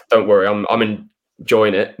like, don't worry, I'm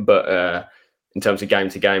enjoying it. But in terms of game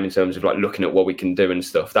to game, in terms of like looking at what we can do and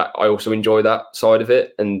stuff, that I also enjoy that side of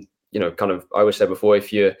it. And kind of, I always said before,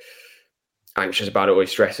 if you're anxious about it or you're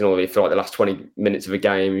stressing, or you feel like the last 20 minutes of a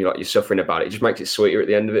game, you're suffering about it, it just makes it sweeter at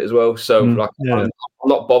the end of it as well. So I'm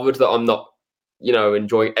not bothered that I'm not,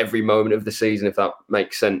 enjoying every moment of the season, if that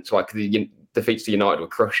makes sense. Like the defeats to United were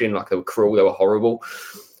crushing, like they were cruel, they were horrible.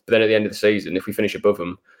 But then at the end of the season, if we finish above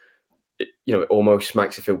them, it almost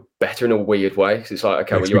makes it feel better in a weird way. Because it's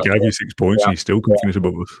like, okay, we gave you 6 points and you still couldn't finish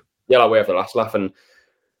above us. Yeah, like we have the last laugh. And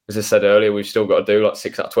as I said earlier, we've still got to do like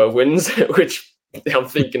 6 out of 12 wins, which I'm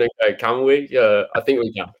thinking, okay, can we? I think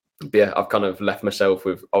we can. But yeah, I've kind of left myself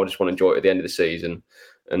with, I just want to enjoy it at the end of the season.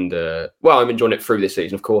 And, I'm enjoying it through this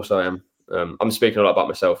season. Of course I am. I'm speaking a lot about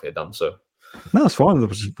myself here, Dan. So no, that's fine.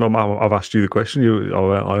 I've asked you the question. I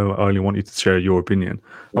only want you to share your opinion.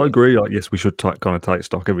 I agree. Like, yes, we should kind of take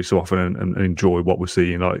stock every so often and enjoy what we're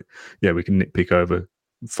seeing. Like, yeah, we can nitpick over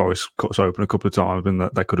Forest cuts open a couple of times and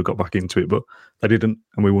that they could have got back into it, but they didn't,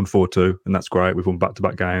 and we won 4-2, and that's great. We've won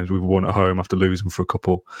back-to-back games. We've won at home after losing for a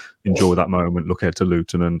couple. Enjoy that moment. Look ahead to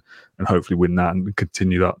Luton and hopefully win that and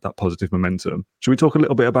continue that positive momentum. Should we talk a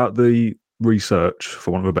little bit about the research,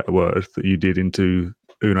 for want of a better word, that you did into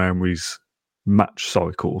Unai Emery's match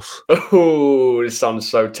cycles? Oh, this sounds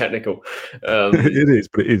so technical. It is,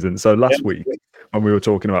 but it isn't. So last week, when we were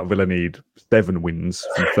talking about Villa need 7 wins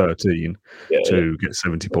from 13 to get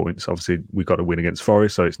 70 points, obviously we got a win against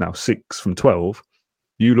Forest, so it's now 6 from 12.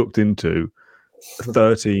 You looked into a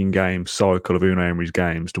 13-game cycle of Unai Emery's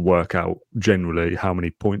games to work out generally how many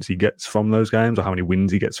points he gets from those games or how many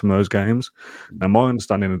wins he gets from those games. Now, my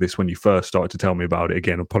understanding of this when you first started to tell me about it,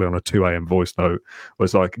 again, probably on a 2 a.m. voice note,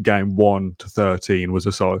 was like game 1 to 13 was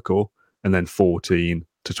a cycle, and then 14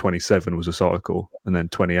 to 27 was a cycle, and then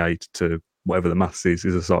 28 to whatever the maths is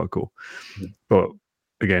a cycle. But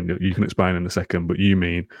again, you can explain in a second, but you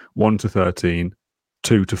mean 1 to 13,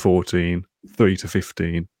 2 to 14, 3 to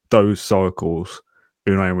 15, those cycles,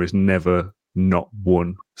 Unai Emery has never not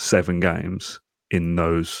won 7 games in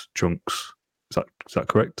those chunks. Is that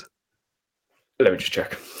correct? Let me just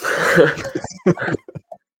check.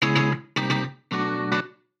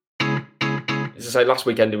 As I say, last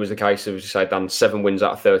weekend it was the case of, as you say, Dan, 7 wins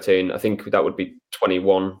out of 13. I think that would be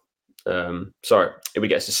 21. Sorry, it would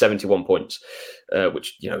get us to 71 points,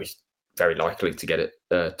 which, is very likely to get it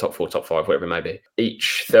top 4, top 5, whatever it may be.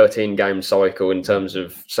 Each 13-game cycle in terms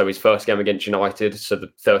of, so his first game against United, so the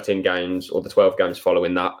 13 games or the 12 games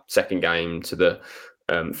following that, second game to the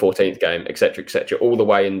 14th game, etc., all the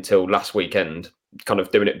way until last weekend, kind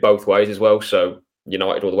of doing it both ways as well. So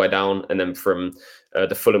United all the way down, and then from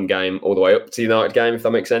the Fulham game all the way up to the United game, if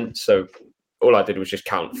that makes sense. So all I did was just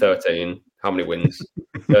count 13, how many wins?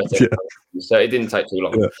 13. So it didn't take too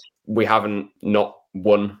long. Yeah. We haven't not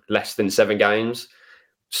won less than 7 games.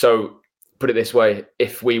 So put it this way,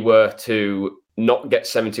 if we were to not get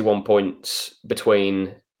 71 points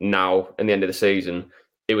between now and the end of the season,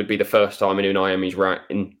 it would be the first time in Unai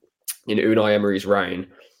Emery's reign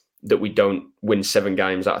that we don't win 7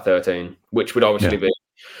 games out of 13, which would obviously be,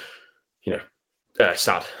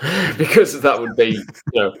 sad, because that would be,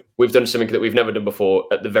 we've done something that we've never done before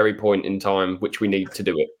at the very point in time which we need to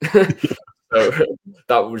do it. So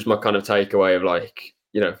that was my kind of takeaway of like,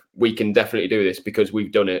 we can definitely do this because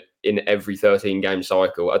we've done it in every 13-game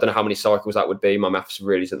cycle. I don't know how many cycles that would be. My maths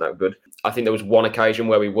really isn't that good. I think there was one occasion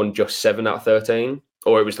where we won just 7 out of 13,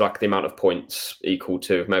 or it was like the amount of points equal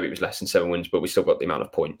to, maybe it was less than 7 wins, but we still got the amount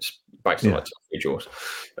of points based on like 2 draws.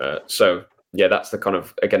 So yeah, that's the kind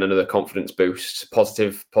of, again, another confidence boost,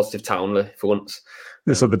 positive Townley for once.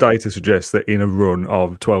 So the data suggests that in a run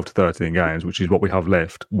of 12 to 13 games, which is what we have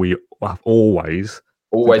left, we have always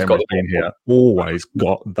got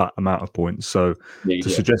that amount of points. So to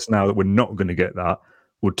suggest now that we're not going to get that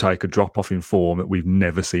would take a drop off in form that we've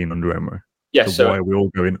never seen under Emery. Yeah, so why are we all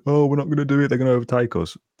going, we're not going to do it, they're going to overtake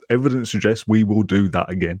us? Evidence suggests we will do that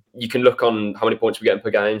again. You can look on how many points we're getting per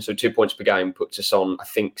game. So 2 points per game puts us on, I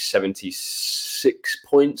think, 76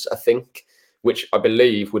 points, which I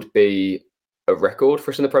believe would be a record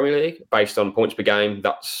for us in the Premier League. Based on points per game,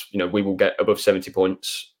 that's, we will get above 70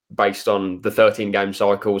 points based on the 13-game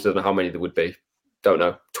cycles. I don't know how many there would be. Don't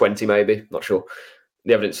know, 20 maybe, not sure.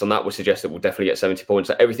 The evidence on that would suggest that we'll definitely get 70 points.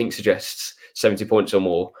 So everything suggests 70 points or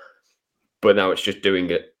more. But now it's just doing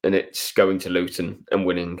it, and it's going to Luton and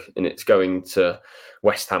winning, and it's going to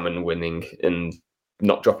West Ham and winning, and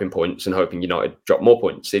not dropping points and hoping United drop more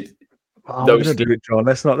points. We're going to do it, John.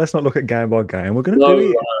 Let's not look at game by game. We're going to do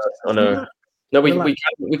it. I know. No, we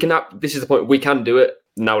can. This is the point. We can do it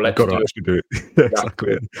now. Let's do it.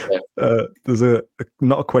 Exactly. Yeah. There's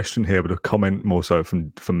not a question here, but a comment more so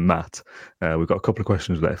from Matt. We've got a couple of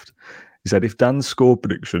questions left. He said, if Dan's score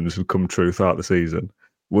predictions had come true throughout the season,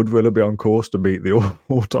 would Villa be on course to beat the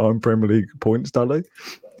all-time Premier League points tally?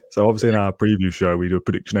 So obviously in our preview show, we do a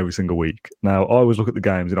prediction every single week. Now, I always look at the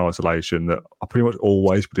games in isolation that I pretty much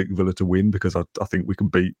always predict Villa to win because I think we can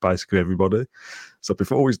beat basically everybody. So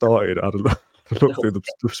before we started, I had a look through the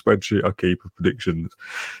spreadsheet I keep of predictions.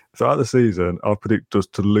 Throughout the season, I predict us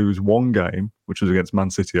to lose 1 game, which was against Man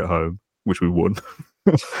City at home, which we won.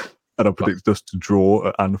 And I predict us to draw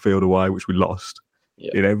at Anfield away, which we lost.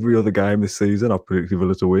 Yeah. In every other game this season, I've predicted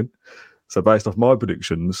Villa to win. So based off my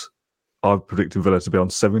predictions, I've predicted Villa to be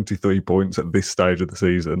on 73 points at this stage of the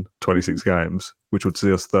season, 26 games, which would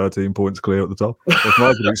see us 13 points clear at the top. If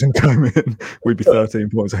my prediction came in, we'd be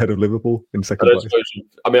 13 points ahead of Liverpool in second place.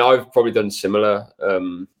 I've probably done similar.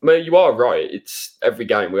 You are right. It's every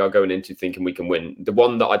game we are going into thinking we can win. The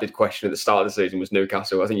one that I did question at the start of the season was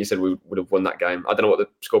Newcastle. I think you said we would have won that game. I don't know what the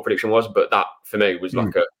score prediction was, but that for me was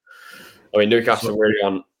like Newcastle really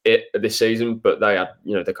on it this season, but they had,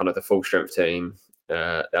 they're kind of the full strength team.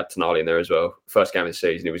 They had Tonali in there as well. First game of the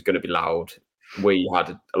season, it was going to be loud. We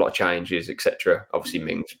had a lot of changes, etc. Obviously,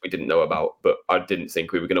 Mings we didn't know about, but I didn't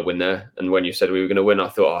think we were going to win there. And when you said we were going to win, I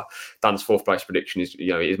thought Dan's fourth place prediction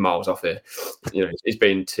is miles off here. He's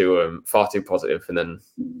been far too positive, and then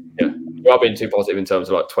we are being too positive in terms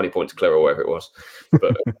of like 20 points clear or whatever it was.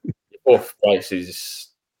 But fourth place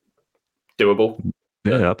is doable.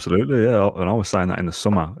 Yeah, absolutely. Yeah, and I was saying that in the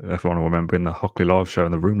summer. Everyone will remember in the Hockley Live show,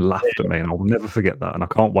 and the room laughed at me, and I'll never forget that. And I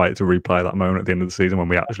can't wait to replay that moment at the end of the season when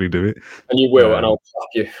we actually do it. And you will, and I'll clap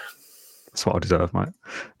you. That's what I deserve, mate.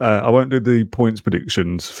 I won't do the points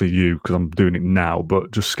predictions for you because I'm doing it now, but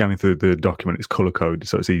just scanning through the document, it's colour coded,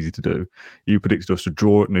 so it's easy to do. You predicted us to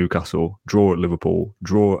draw at Newcastle, draw at Liverpool,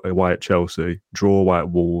 draw away at Chelsea, draw away at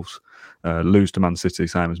Wolves, lose to Man City,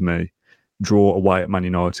 same as me, draw away at Man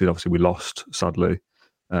United. Obviously, we lost, sadly.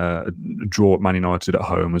 Draw at Man United at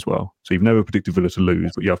home as well. So you've never predicted Villa to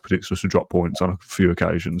lose, but you have predicted us to drop points on a few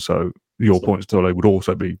occasions. So your points total would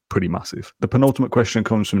also be pretty massive. The penultimate question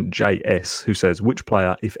comes from JS, who says, which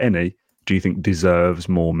player, if any, do you think deserves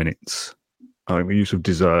more minutes? I think the use of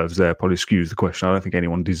deserves there probably skews the question. I don't think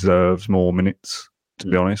anyone deserves more minutes, to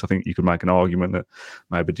be honest. I think you could make an argument that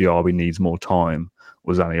maybe Diaby needs more time,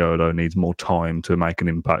 or Zaniolo needs more time to make an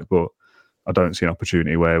impact, but I don't see an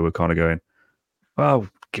opportunity where we're kind of going, well,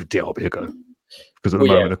 give Diaby a go. Because at the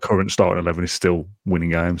moment, the current starting 11 is still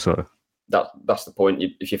winning games. So that's the point.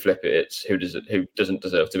 If you flip it, it's who doesn't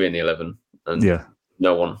deserve to be in the 11, and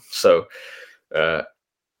no one. So, no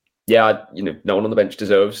one on the bench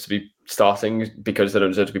deserves to be starting because they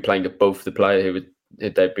don't deserve to be playing above the player who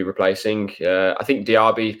they'd be replacing. I think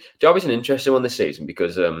Diaby's an interesting one this season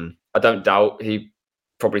because I don't doubt he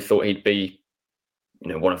probably thought he'd be,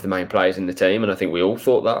 one of the main players in the team, and I think we all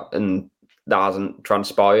thought that, and that hasn't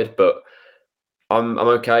transpired, but I'm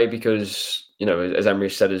okay because, as Emery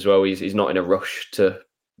said as well, he's not in a rush to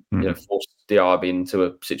force Diaby into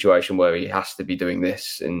a situation where he has to be doing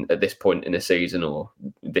this at this point in the season or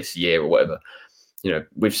this year or whatever.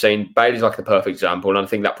 We've seen Bailey's like the perfect example, and I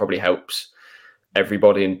think that probably helps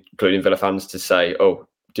everybody, including Villa fans, to say, oh,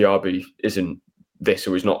 Diaby isn't this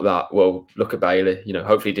or is not that. Well, look at Bailey.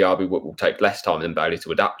 Hopefully Diaby will take less time than Bailey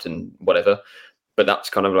to adapt and whatever. But that's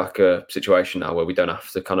kind of like a situation now where we don't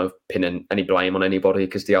have to kind of pin any blame on anybody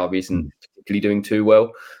because Diaby isn't particularly doing too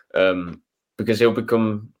well, because he'll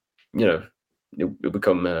become used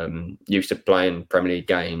to playing Premier League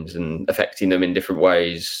games and affecting them in different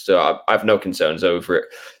ways. So I have no concerns over it.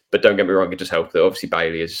 But don't get me wrong, it does help that obviously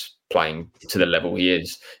Bailey is playing to the level he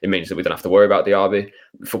is. It means that we don't have to worry about Diaby.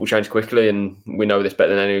 Football changes quickly, and we know this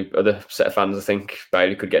better than any other set of fans. I think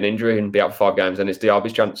Bailey could get an injury and be out for 5 games, and it's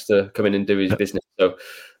Diaby's chance to come in and do his business. So,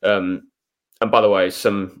 and by the way,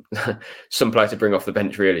 some player to bring off the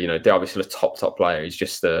bench, really. Diaby's still a top player. He's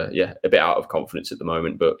just a bit out of confidence at the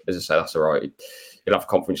moment. But as I say, that's all right. He'll have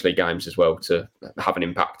Conference League games as well to have an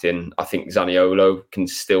impact in. I think Zaniolo can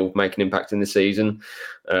still make an impact in the season.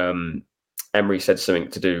 Emery said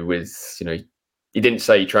something to do with, he didn't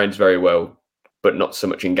say he trains very well, but not so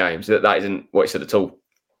much in games. That isn't what he said at all.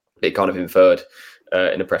 It kind of inferred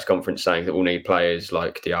in a press conference saying that we'll need players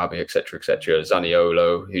like Diaby, etc.,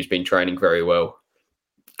 Zaniolo, who's been training very well.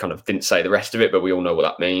 Kind of didn't say the rest of it, but we all know what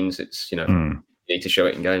that means. It's, you need to show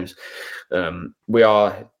it in games. We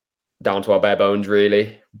are down to our bare bones,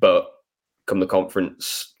 really, but come the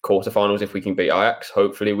conference quarterfinals, if we can beat Ajax,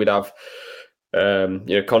 hopefully we'd have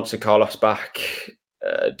Constant Carlos back,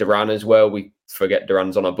 Duran as well. We forget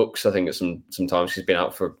Duran's on our books. I think at sometimes he's been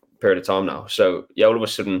out for a period of time now. So all of a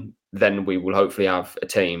sudden, then we will hopefully have a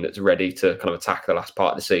team that's ready to kind of attack the last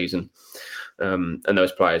part of the season. And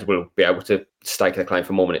those players will be able to stake their claim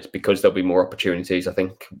for more minutes because there'll be more opportunities. I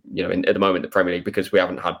think, at the moment, the Premier League, because we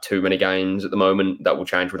haven't had too many games at the moment, that will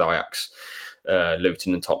change with Ajax,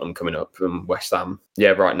 Luton and Tottenham coming up, and West Ham.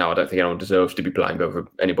 Right now, I don't think anyone deserves to be playing over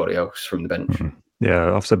anybody else from the bench.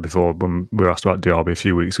 Yeah, I've said before when we were asked about Diaby a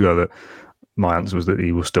few weeks ago that my answer was that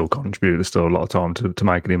he will still contribute. There's still a lot of time to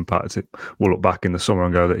make an impact. We'll look back in the summer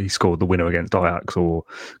and go that he scored the winner against Ajax or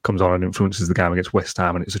comes on and influences the game against West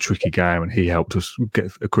Ham and it's a tricky game and he helped us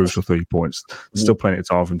get a crucial 3 points. There's still plenty of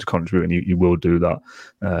time for him to contribute and you will do that.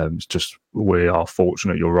 It's just we are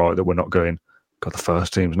fortunate, you're right, that we're not going, God, the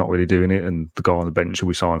first team's not really doing it, and the guy on the bench who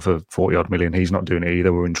we signed for 40-odd million, he's not doing it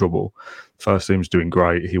either. We're in trouble. First team's doing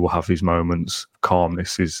great. He will have his moments.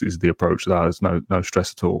 Calmness is the approach to that. There's no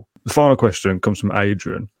stress at all. The final question comes from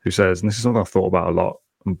Adrian, who says, and this is something I've thought about a lot,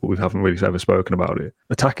 but we haven't really ever spoken about it.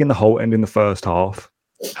 Attacking the whole end in the first half,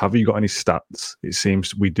 have you got any stats? It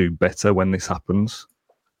seems we do better when this happens.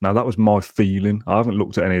 Now, that was my feeling. I haven't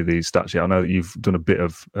looked at any of these stats yet. I know that you've done a bit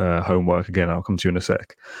of homework again. I'll come to you in a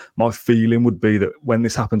sec. My feeling would be that when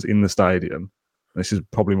this happens in the stadium, and this is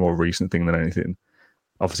probably a more recent thing than anything,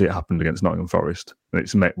 obviously it happened against Nottingham Forest, and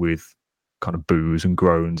it's met with kind of boos and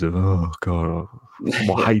groans of, oh, God,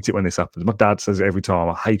 I hate it when this happens. My dad says it every time.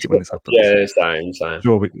 I hate it when this happens. Yeah, same.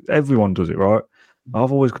 Sure, but everyone does it, right?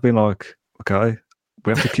 I've always been like, okay,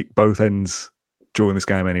 we have to kick both ends during this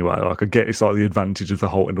game anyway. Like, I get it's like the advantage of the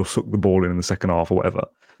whole end will suck the ball in the second half or whatever.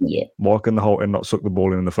 Yeah. Why can the whole end not suck the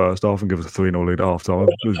ball in the first half and give us a 3-0 lead at half time,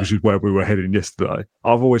 which is where we were heading yesterday?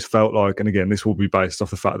 I've always felt like, and again, this will be based off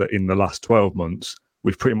the fact that in the last 12 months,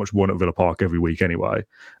 we've pretty much won at Villa Park every week anyway.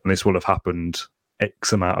 And this will have happened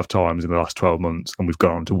X amount of times in the last 12 months and we've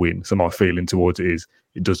gone on to win. So my feeling towards it is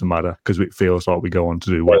it doesn't matter because it feels like we go on to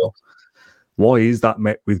do well. Why is that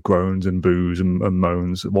met with groans and boos and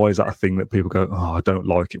moans? Why is that a thing that people go, oh, I don't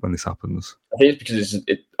like it when this happens? I think it's because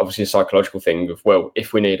it's obviously a psychological thing of, well,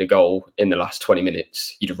 if we need a goal in the last 20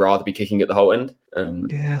 minutes, you'd rather be kicking at the whole end.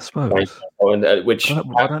 Yeah, I suppose. Which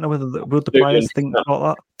I don't know whether would the players think like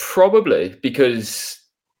that? Probably, because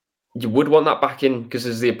you would want that back in, because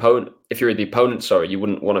as the opponent, if you're the opponent, you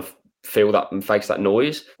wouldn't want to feel that and face that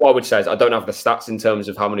noise. What I would say is I don't have the stats in terms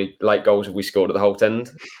of how many late goals have we scored at the whole end,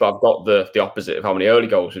 but I've got the opposite of how many early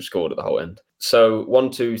goals we've scored at the whole end. So 1,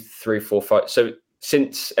 2, 3, 4, 5. So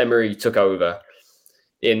since Emery took over,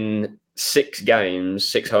 in 6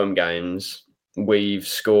 home games, we've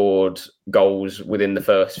scored goals within the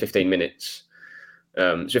first 15 minutes.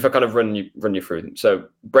 So if I kind of run you through them. So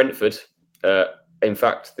Brentford, in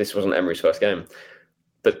fact, this wasn't Emery's first game,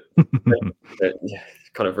 but yeah,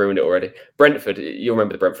 kind of ruined it already. Brentford, you'll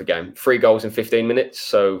remember the Brentford game. 3 goals in 15 minutes.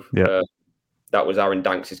 So that was Aaron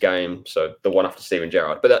Danks' game. So the one after Steven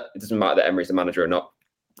Gerrard. But it doesn't matter that Emery's the manager or not.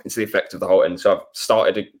 It's the effect of the whole end. So I've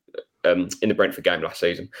started in the Brentford game last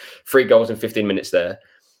season. 3 goals in 15 minutes there.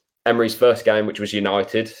 Emery's first game, which was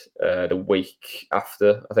United, the week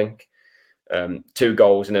after, I think. 2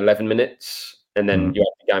 goals in 11 minutes. And then you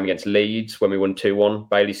had the game against Leeds when we won 2-1.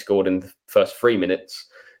 Bailey scored in the first 3 minutes.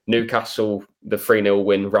 Newcastle, the 3-0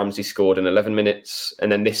 win, Ramsey scored in 11 minutes.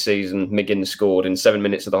 And then this season, McGinn scored in 7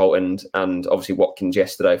 minutes of the whole end. And obviously Watkins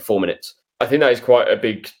yesterday, 4 minutes. I think that is quite a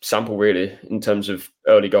big sample, really, in terms of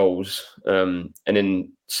early goals. And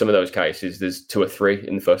in some of those cases, there's 2 or 3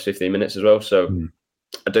 in the first 15 minutes as well. So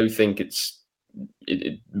I do think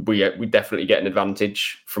we definitely get an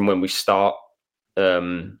advantage from when we start,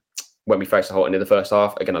 when we face the whole end of the first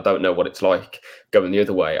half. Again, I don't know what it's like going the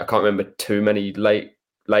other way. I can't remember too many late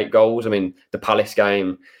goals. I mean, the Palace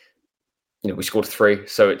game, we scored 3.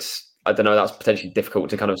 So I don't know, that's potentially difficult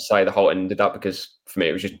to kind of say the whole end did that, because for me,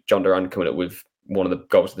 it was just John Duran coming up with one of the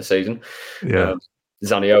goals of the season. Yeah.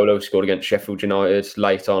 Zaniolo scored against Sheffield United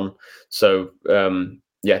late on. So,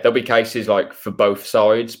 there'll be cases like for both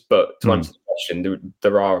sides, but to answer the question,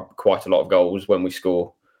 there are quite a lot of goals when we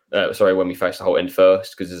score. When we face the whole end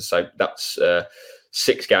first, because as I say, that's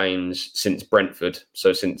 6 games since Brentford.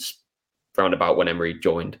 So since roundabout when Emery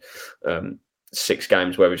joined, 6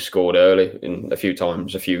 games where we've scored early in a few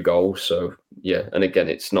times, a few goals. So yeah, and again,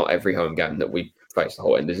 it's not every home game that we face the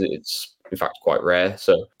whole end, is it? It's in fact quite rare.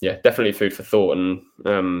 So yeah, definitely food for thought. And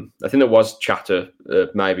I think there was chatter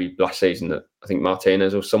maybe last season that I think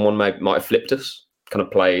Martinez or someone might have flipped us, kind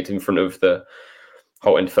of played in front of the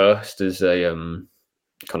whole end first as a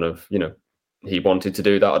kind of, he wanted to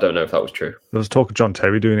do that. I don't know if that was true. There was talk of John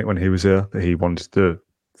Terry doing it when he was here, that he wanted to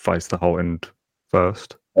face the whole end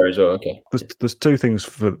first. There as well, okay. There's 2 things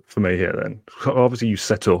for me here then. Obviously, you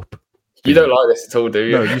set up. You don't like this at all, do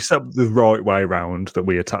you? No, you set up the right way round that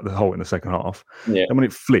we attack the whole in the second half. Yeah. And when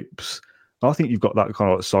it flips, I think you've got that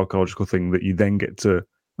kind of like psychological thing that you then get to,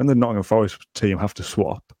 when the Nottingham Forest team have to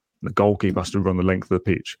swap, and the goalkeeper has to run the length of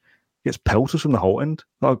the pitch, he gets pelters from the whole end.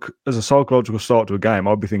 Like, as a psychological start to a game,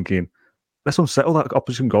 I'd be thinking, let's unsettle that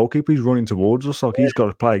opposition goalkeeper. He's running towards us. Like, he's got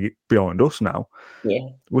to play behind us now. Yeah.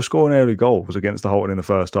 We're scoring early goals against the whole end in the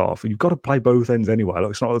first half. You've got to play both ends anyway. Like,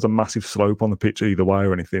 it's not like there's a massive slope on the pitch either way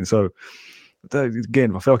or anything. So,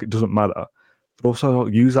 again, I feel like it doesn't matter. But also,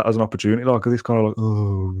 like, use that as an opportunity. Like, this kind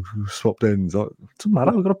of swapped ends. Like, it doesn't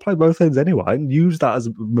matter. We've got to play both ends anyway. And use that as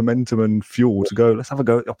momentum and fuel to go, let's have a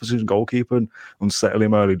go at the opposition goalkeeper and unsettle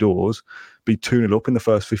him early doors. Be 2-0 up in the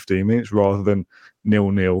first 15 minutes rather than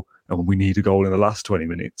 0-0. and we need a goal in the last 20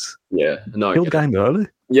 minutes. Yeah, no, Kill the game early.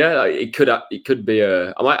 Yeah, it could be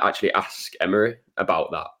I might actually ask Emery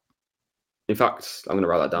about that. In fact, I'm going to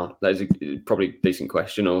write that down. That is probably a decent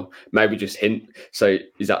question, or maybe just hint. So,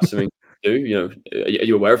 is that something to do? You know, are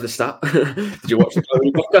you aware of the stat? Did you watch the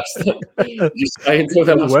podcast? Did you stay until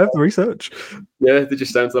the last? Aware of the research? Yeah, did you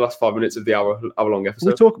stay until the last 5 minutes of the hour-long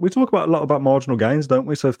episode? We talk about a lot about marginal gains, don't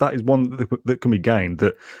we? So if that is one that can be gained,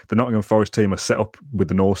 that the Nottingham Forest team are set up with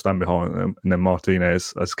the North Stand behind them, and then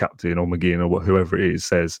Martinez as captain or McGinn or whoever it is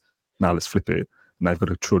says, "Now let's flip it." And they've got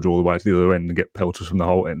to trudge all the way to the other end and get pelters from the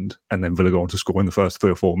whole end, and then Villa go on to score in the first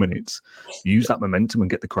 3 or 4 minutes. Use that momentum and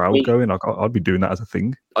get the crowd going. I'd be doing that as a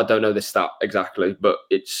thing. I don't know the stat exactly, but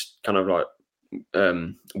it's kind of like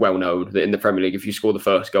well known that in the Premier League, if you score the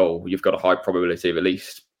first goal, you've got a high probability of at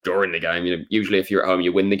least during the game. You know, usually if you're at home,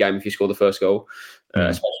 you win the game if you score the first goal.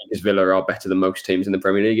 Especially because Villa are better than most teams in the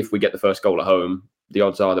Premier League. If we get the first goal at home, the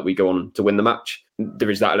odds are that we go on to win the match. There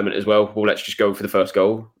is that element as well. Well, let's just go for the first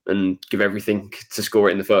goal and give everything to score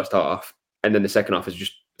it in the first half. And then the second half is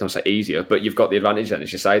just, don't say easier, but you've got the advantage then,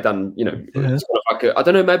 as you say, Dan. You know, it's kind of like I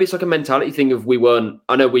don't know, maybe it's like a mentality thing of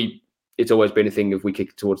it's always been a thing of we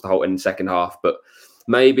kick towards the whole end in the second half, but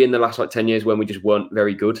maybe in the last 10 years when we just weren't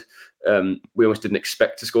very good, we almost didn't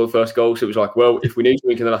expect to score the first goal. So it was like, well, if we need to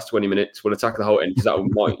win in the last 20 minutes, we'll attack the whole end because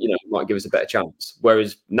that might give us a better chance.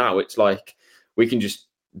 Whereas now it's like we can just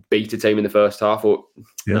beat a team in the first half, or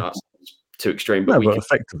no, that's too extreme. But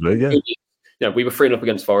effectively, we were 3-0 up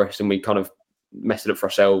against Forest and we kind of messed it up for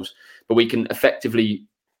ourselves. But we can effectively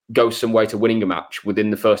go some way to winning a match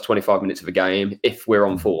within the first 25 minutes of a game if we're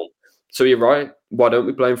on form. So you're right. Why don't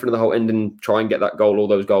we play in front of the whole end and try and get that goal, all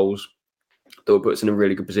those goals that will put us in a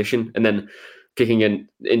really good position? And then kicking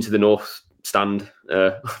into the North Stand,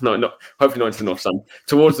 hopefully not into the North Stand,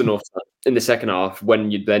 towards the North Stand in the second half,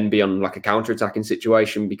 when you'd then be on like a counter-attacking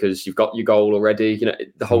situation because you've got your goal already. You know,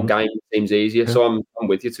 the whole game seems easier. So I'm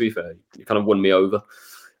with you, to be fair. You kind of won me over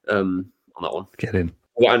on that one. Get in.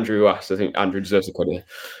 What Andrew asked, I think Andrew deserves a credit.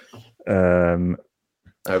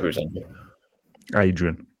 I hope it was Andrew.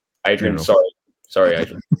 Adrian, sorry,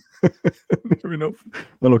 Adrian. Near enough.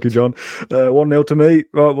 Unlucky, John. 1-0 to me.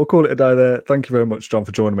 Right, we'll call it a day there. Thank you very much, John,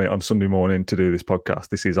 for joining me on Sunday morning to do this podcast.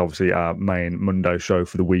 This is obviously our main Monday show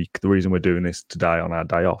for the week. The reason we're doing this today on our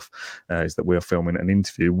day off is that we are filming an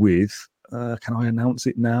interview with... can I announce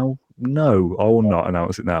it now? No, I will not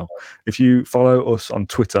announce it now. If you follow us on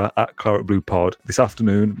Twitter at Claret Blue Pod, this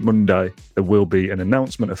afternoon, Monday, there will be an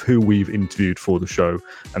announcement of who we've interviewed for the show,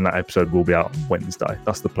 and that episode will be out on Wednesday.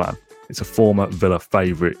 That's the plan. It's a former Villa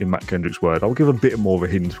favourite in Matt Kendrick's word. I'll give a bit more of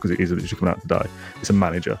a hint because it is literally coming out today. It's a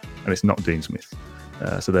manager, and it's not Dean Smith.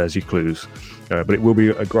 So there's your clues. But it will be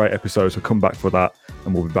a great episode, so come back for that.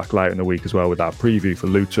 And we'll be back later in the week as well with our preview for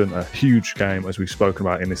Luton, a huge game as we've spoken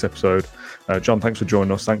about in this episode. John, thanks for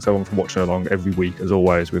joining us. Thanks everyone for watching along every week. As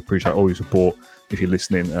always, we appreciate all your support. If you're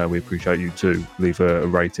listening, we appreciate you too. Leave a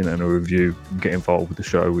rating and a review. Get involved with the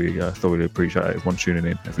show. We thoroughly appreciate everyone tuning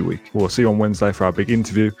in every week. We'll see you on Wednesday for our big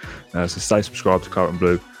interview. So stay subscribed to Claret and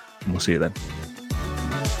Blue, and we'll see you then.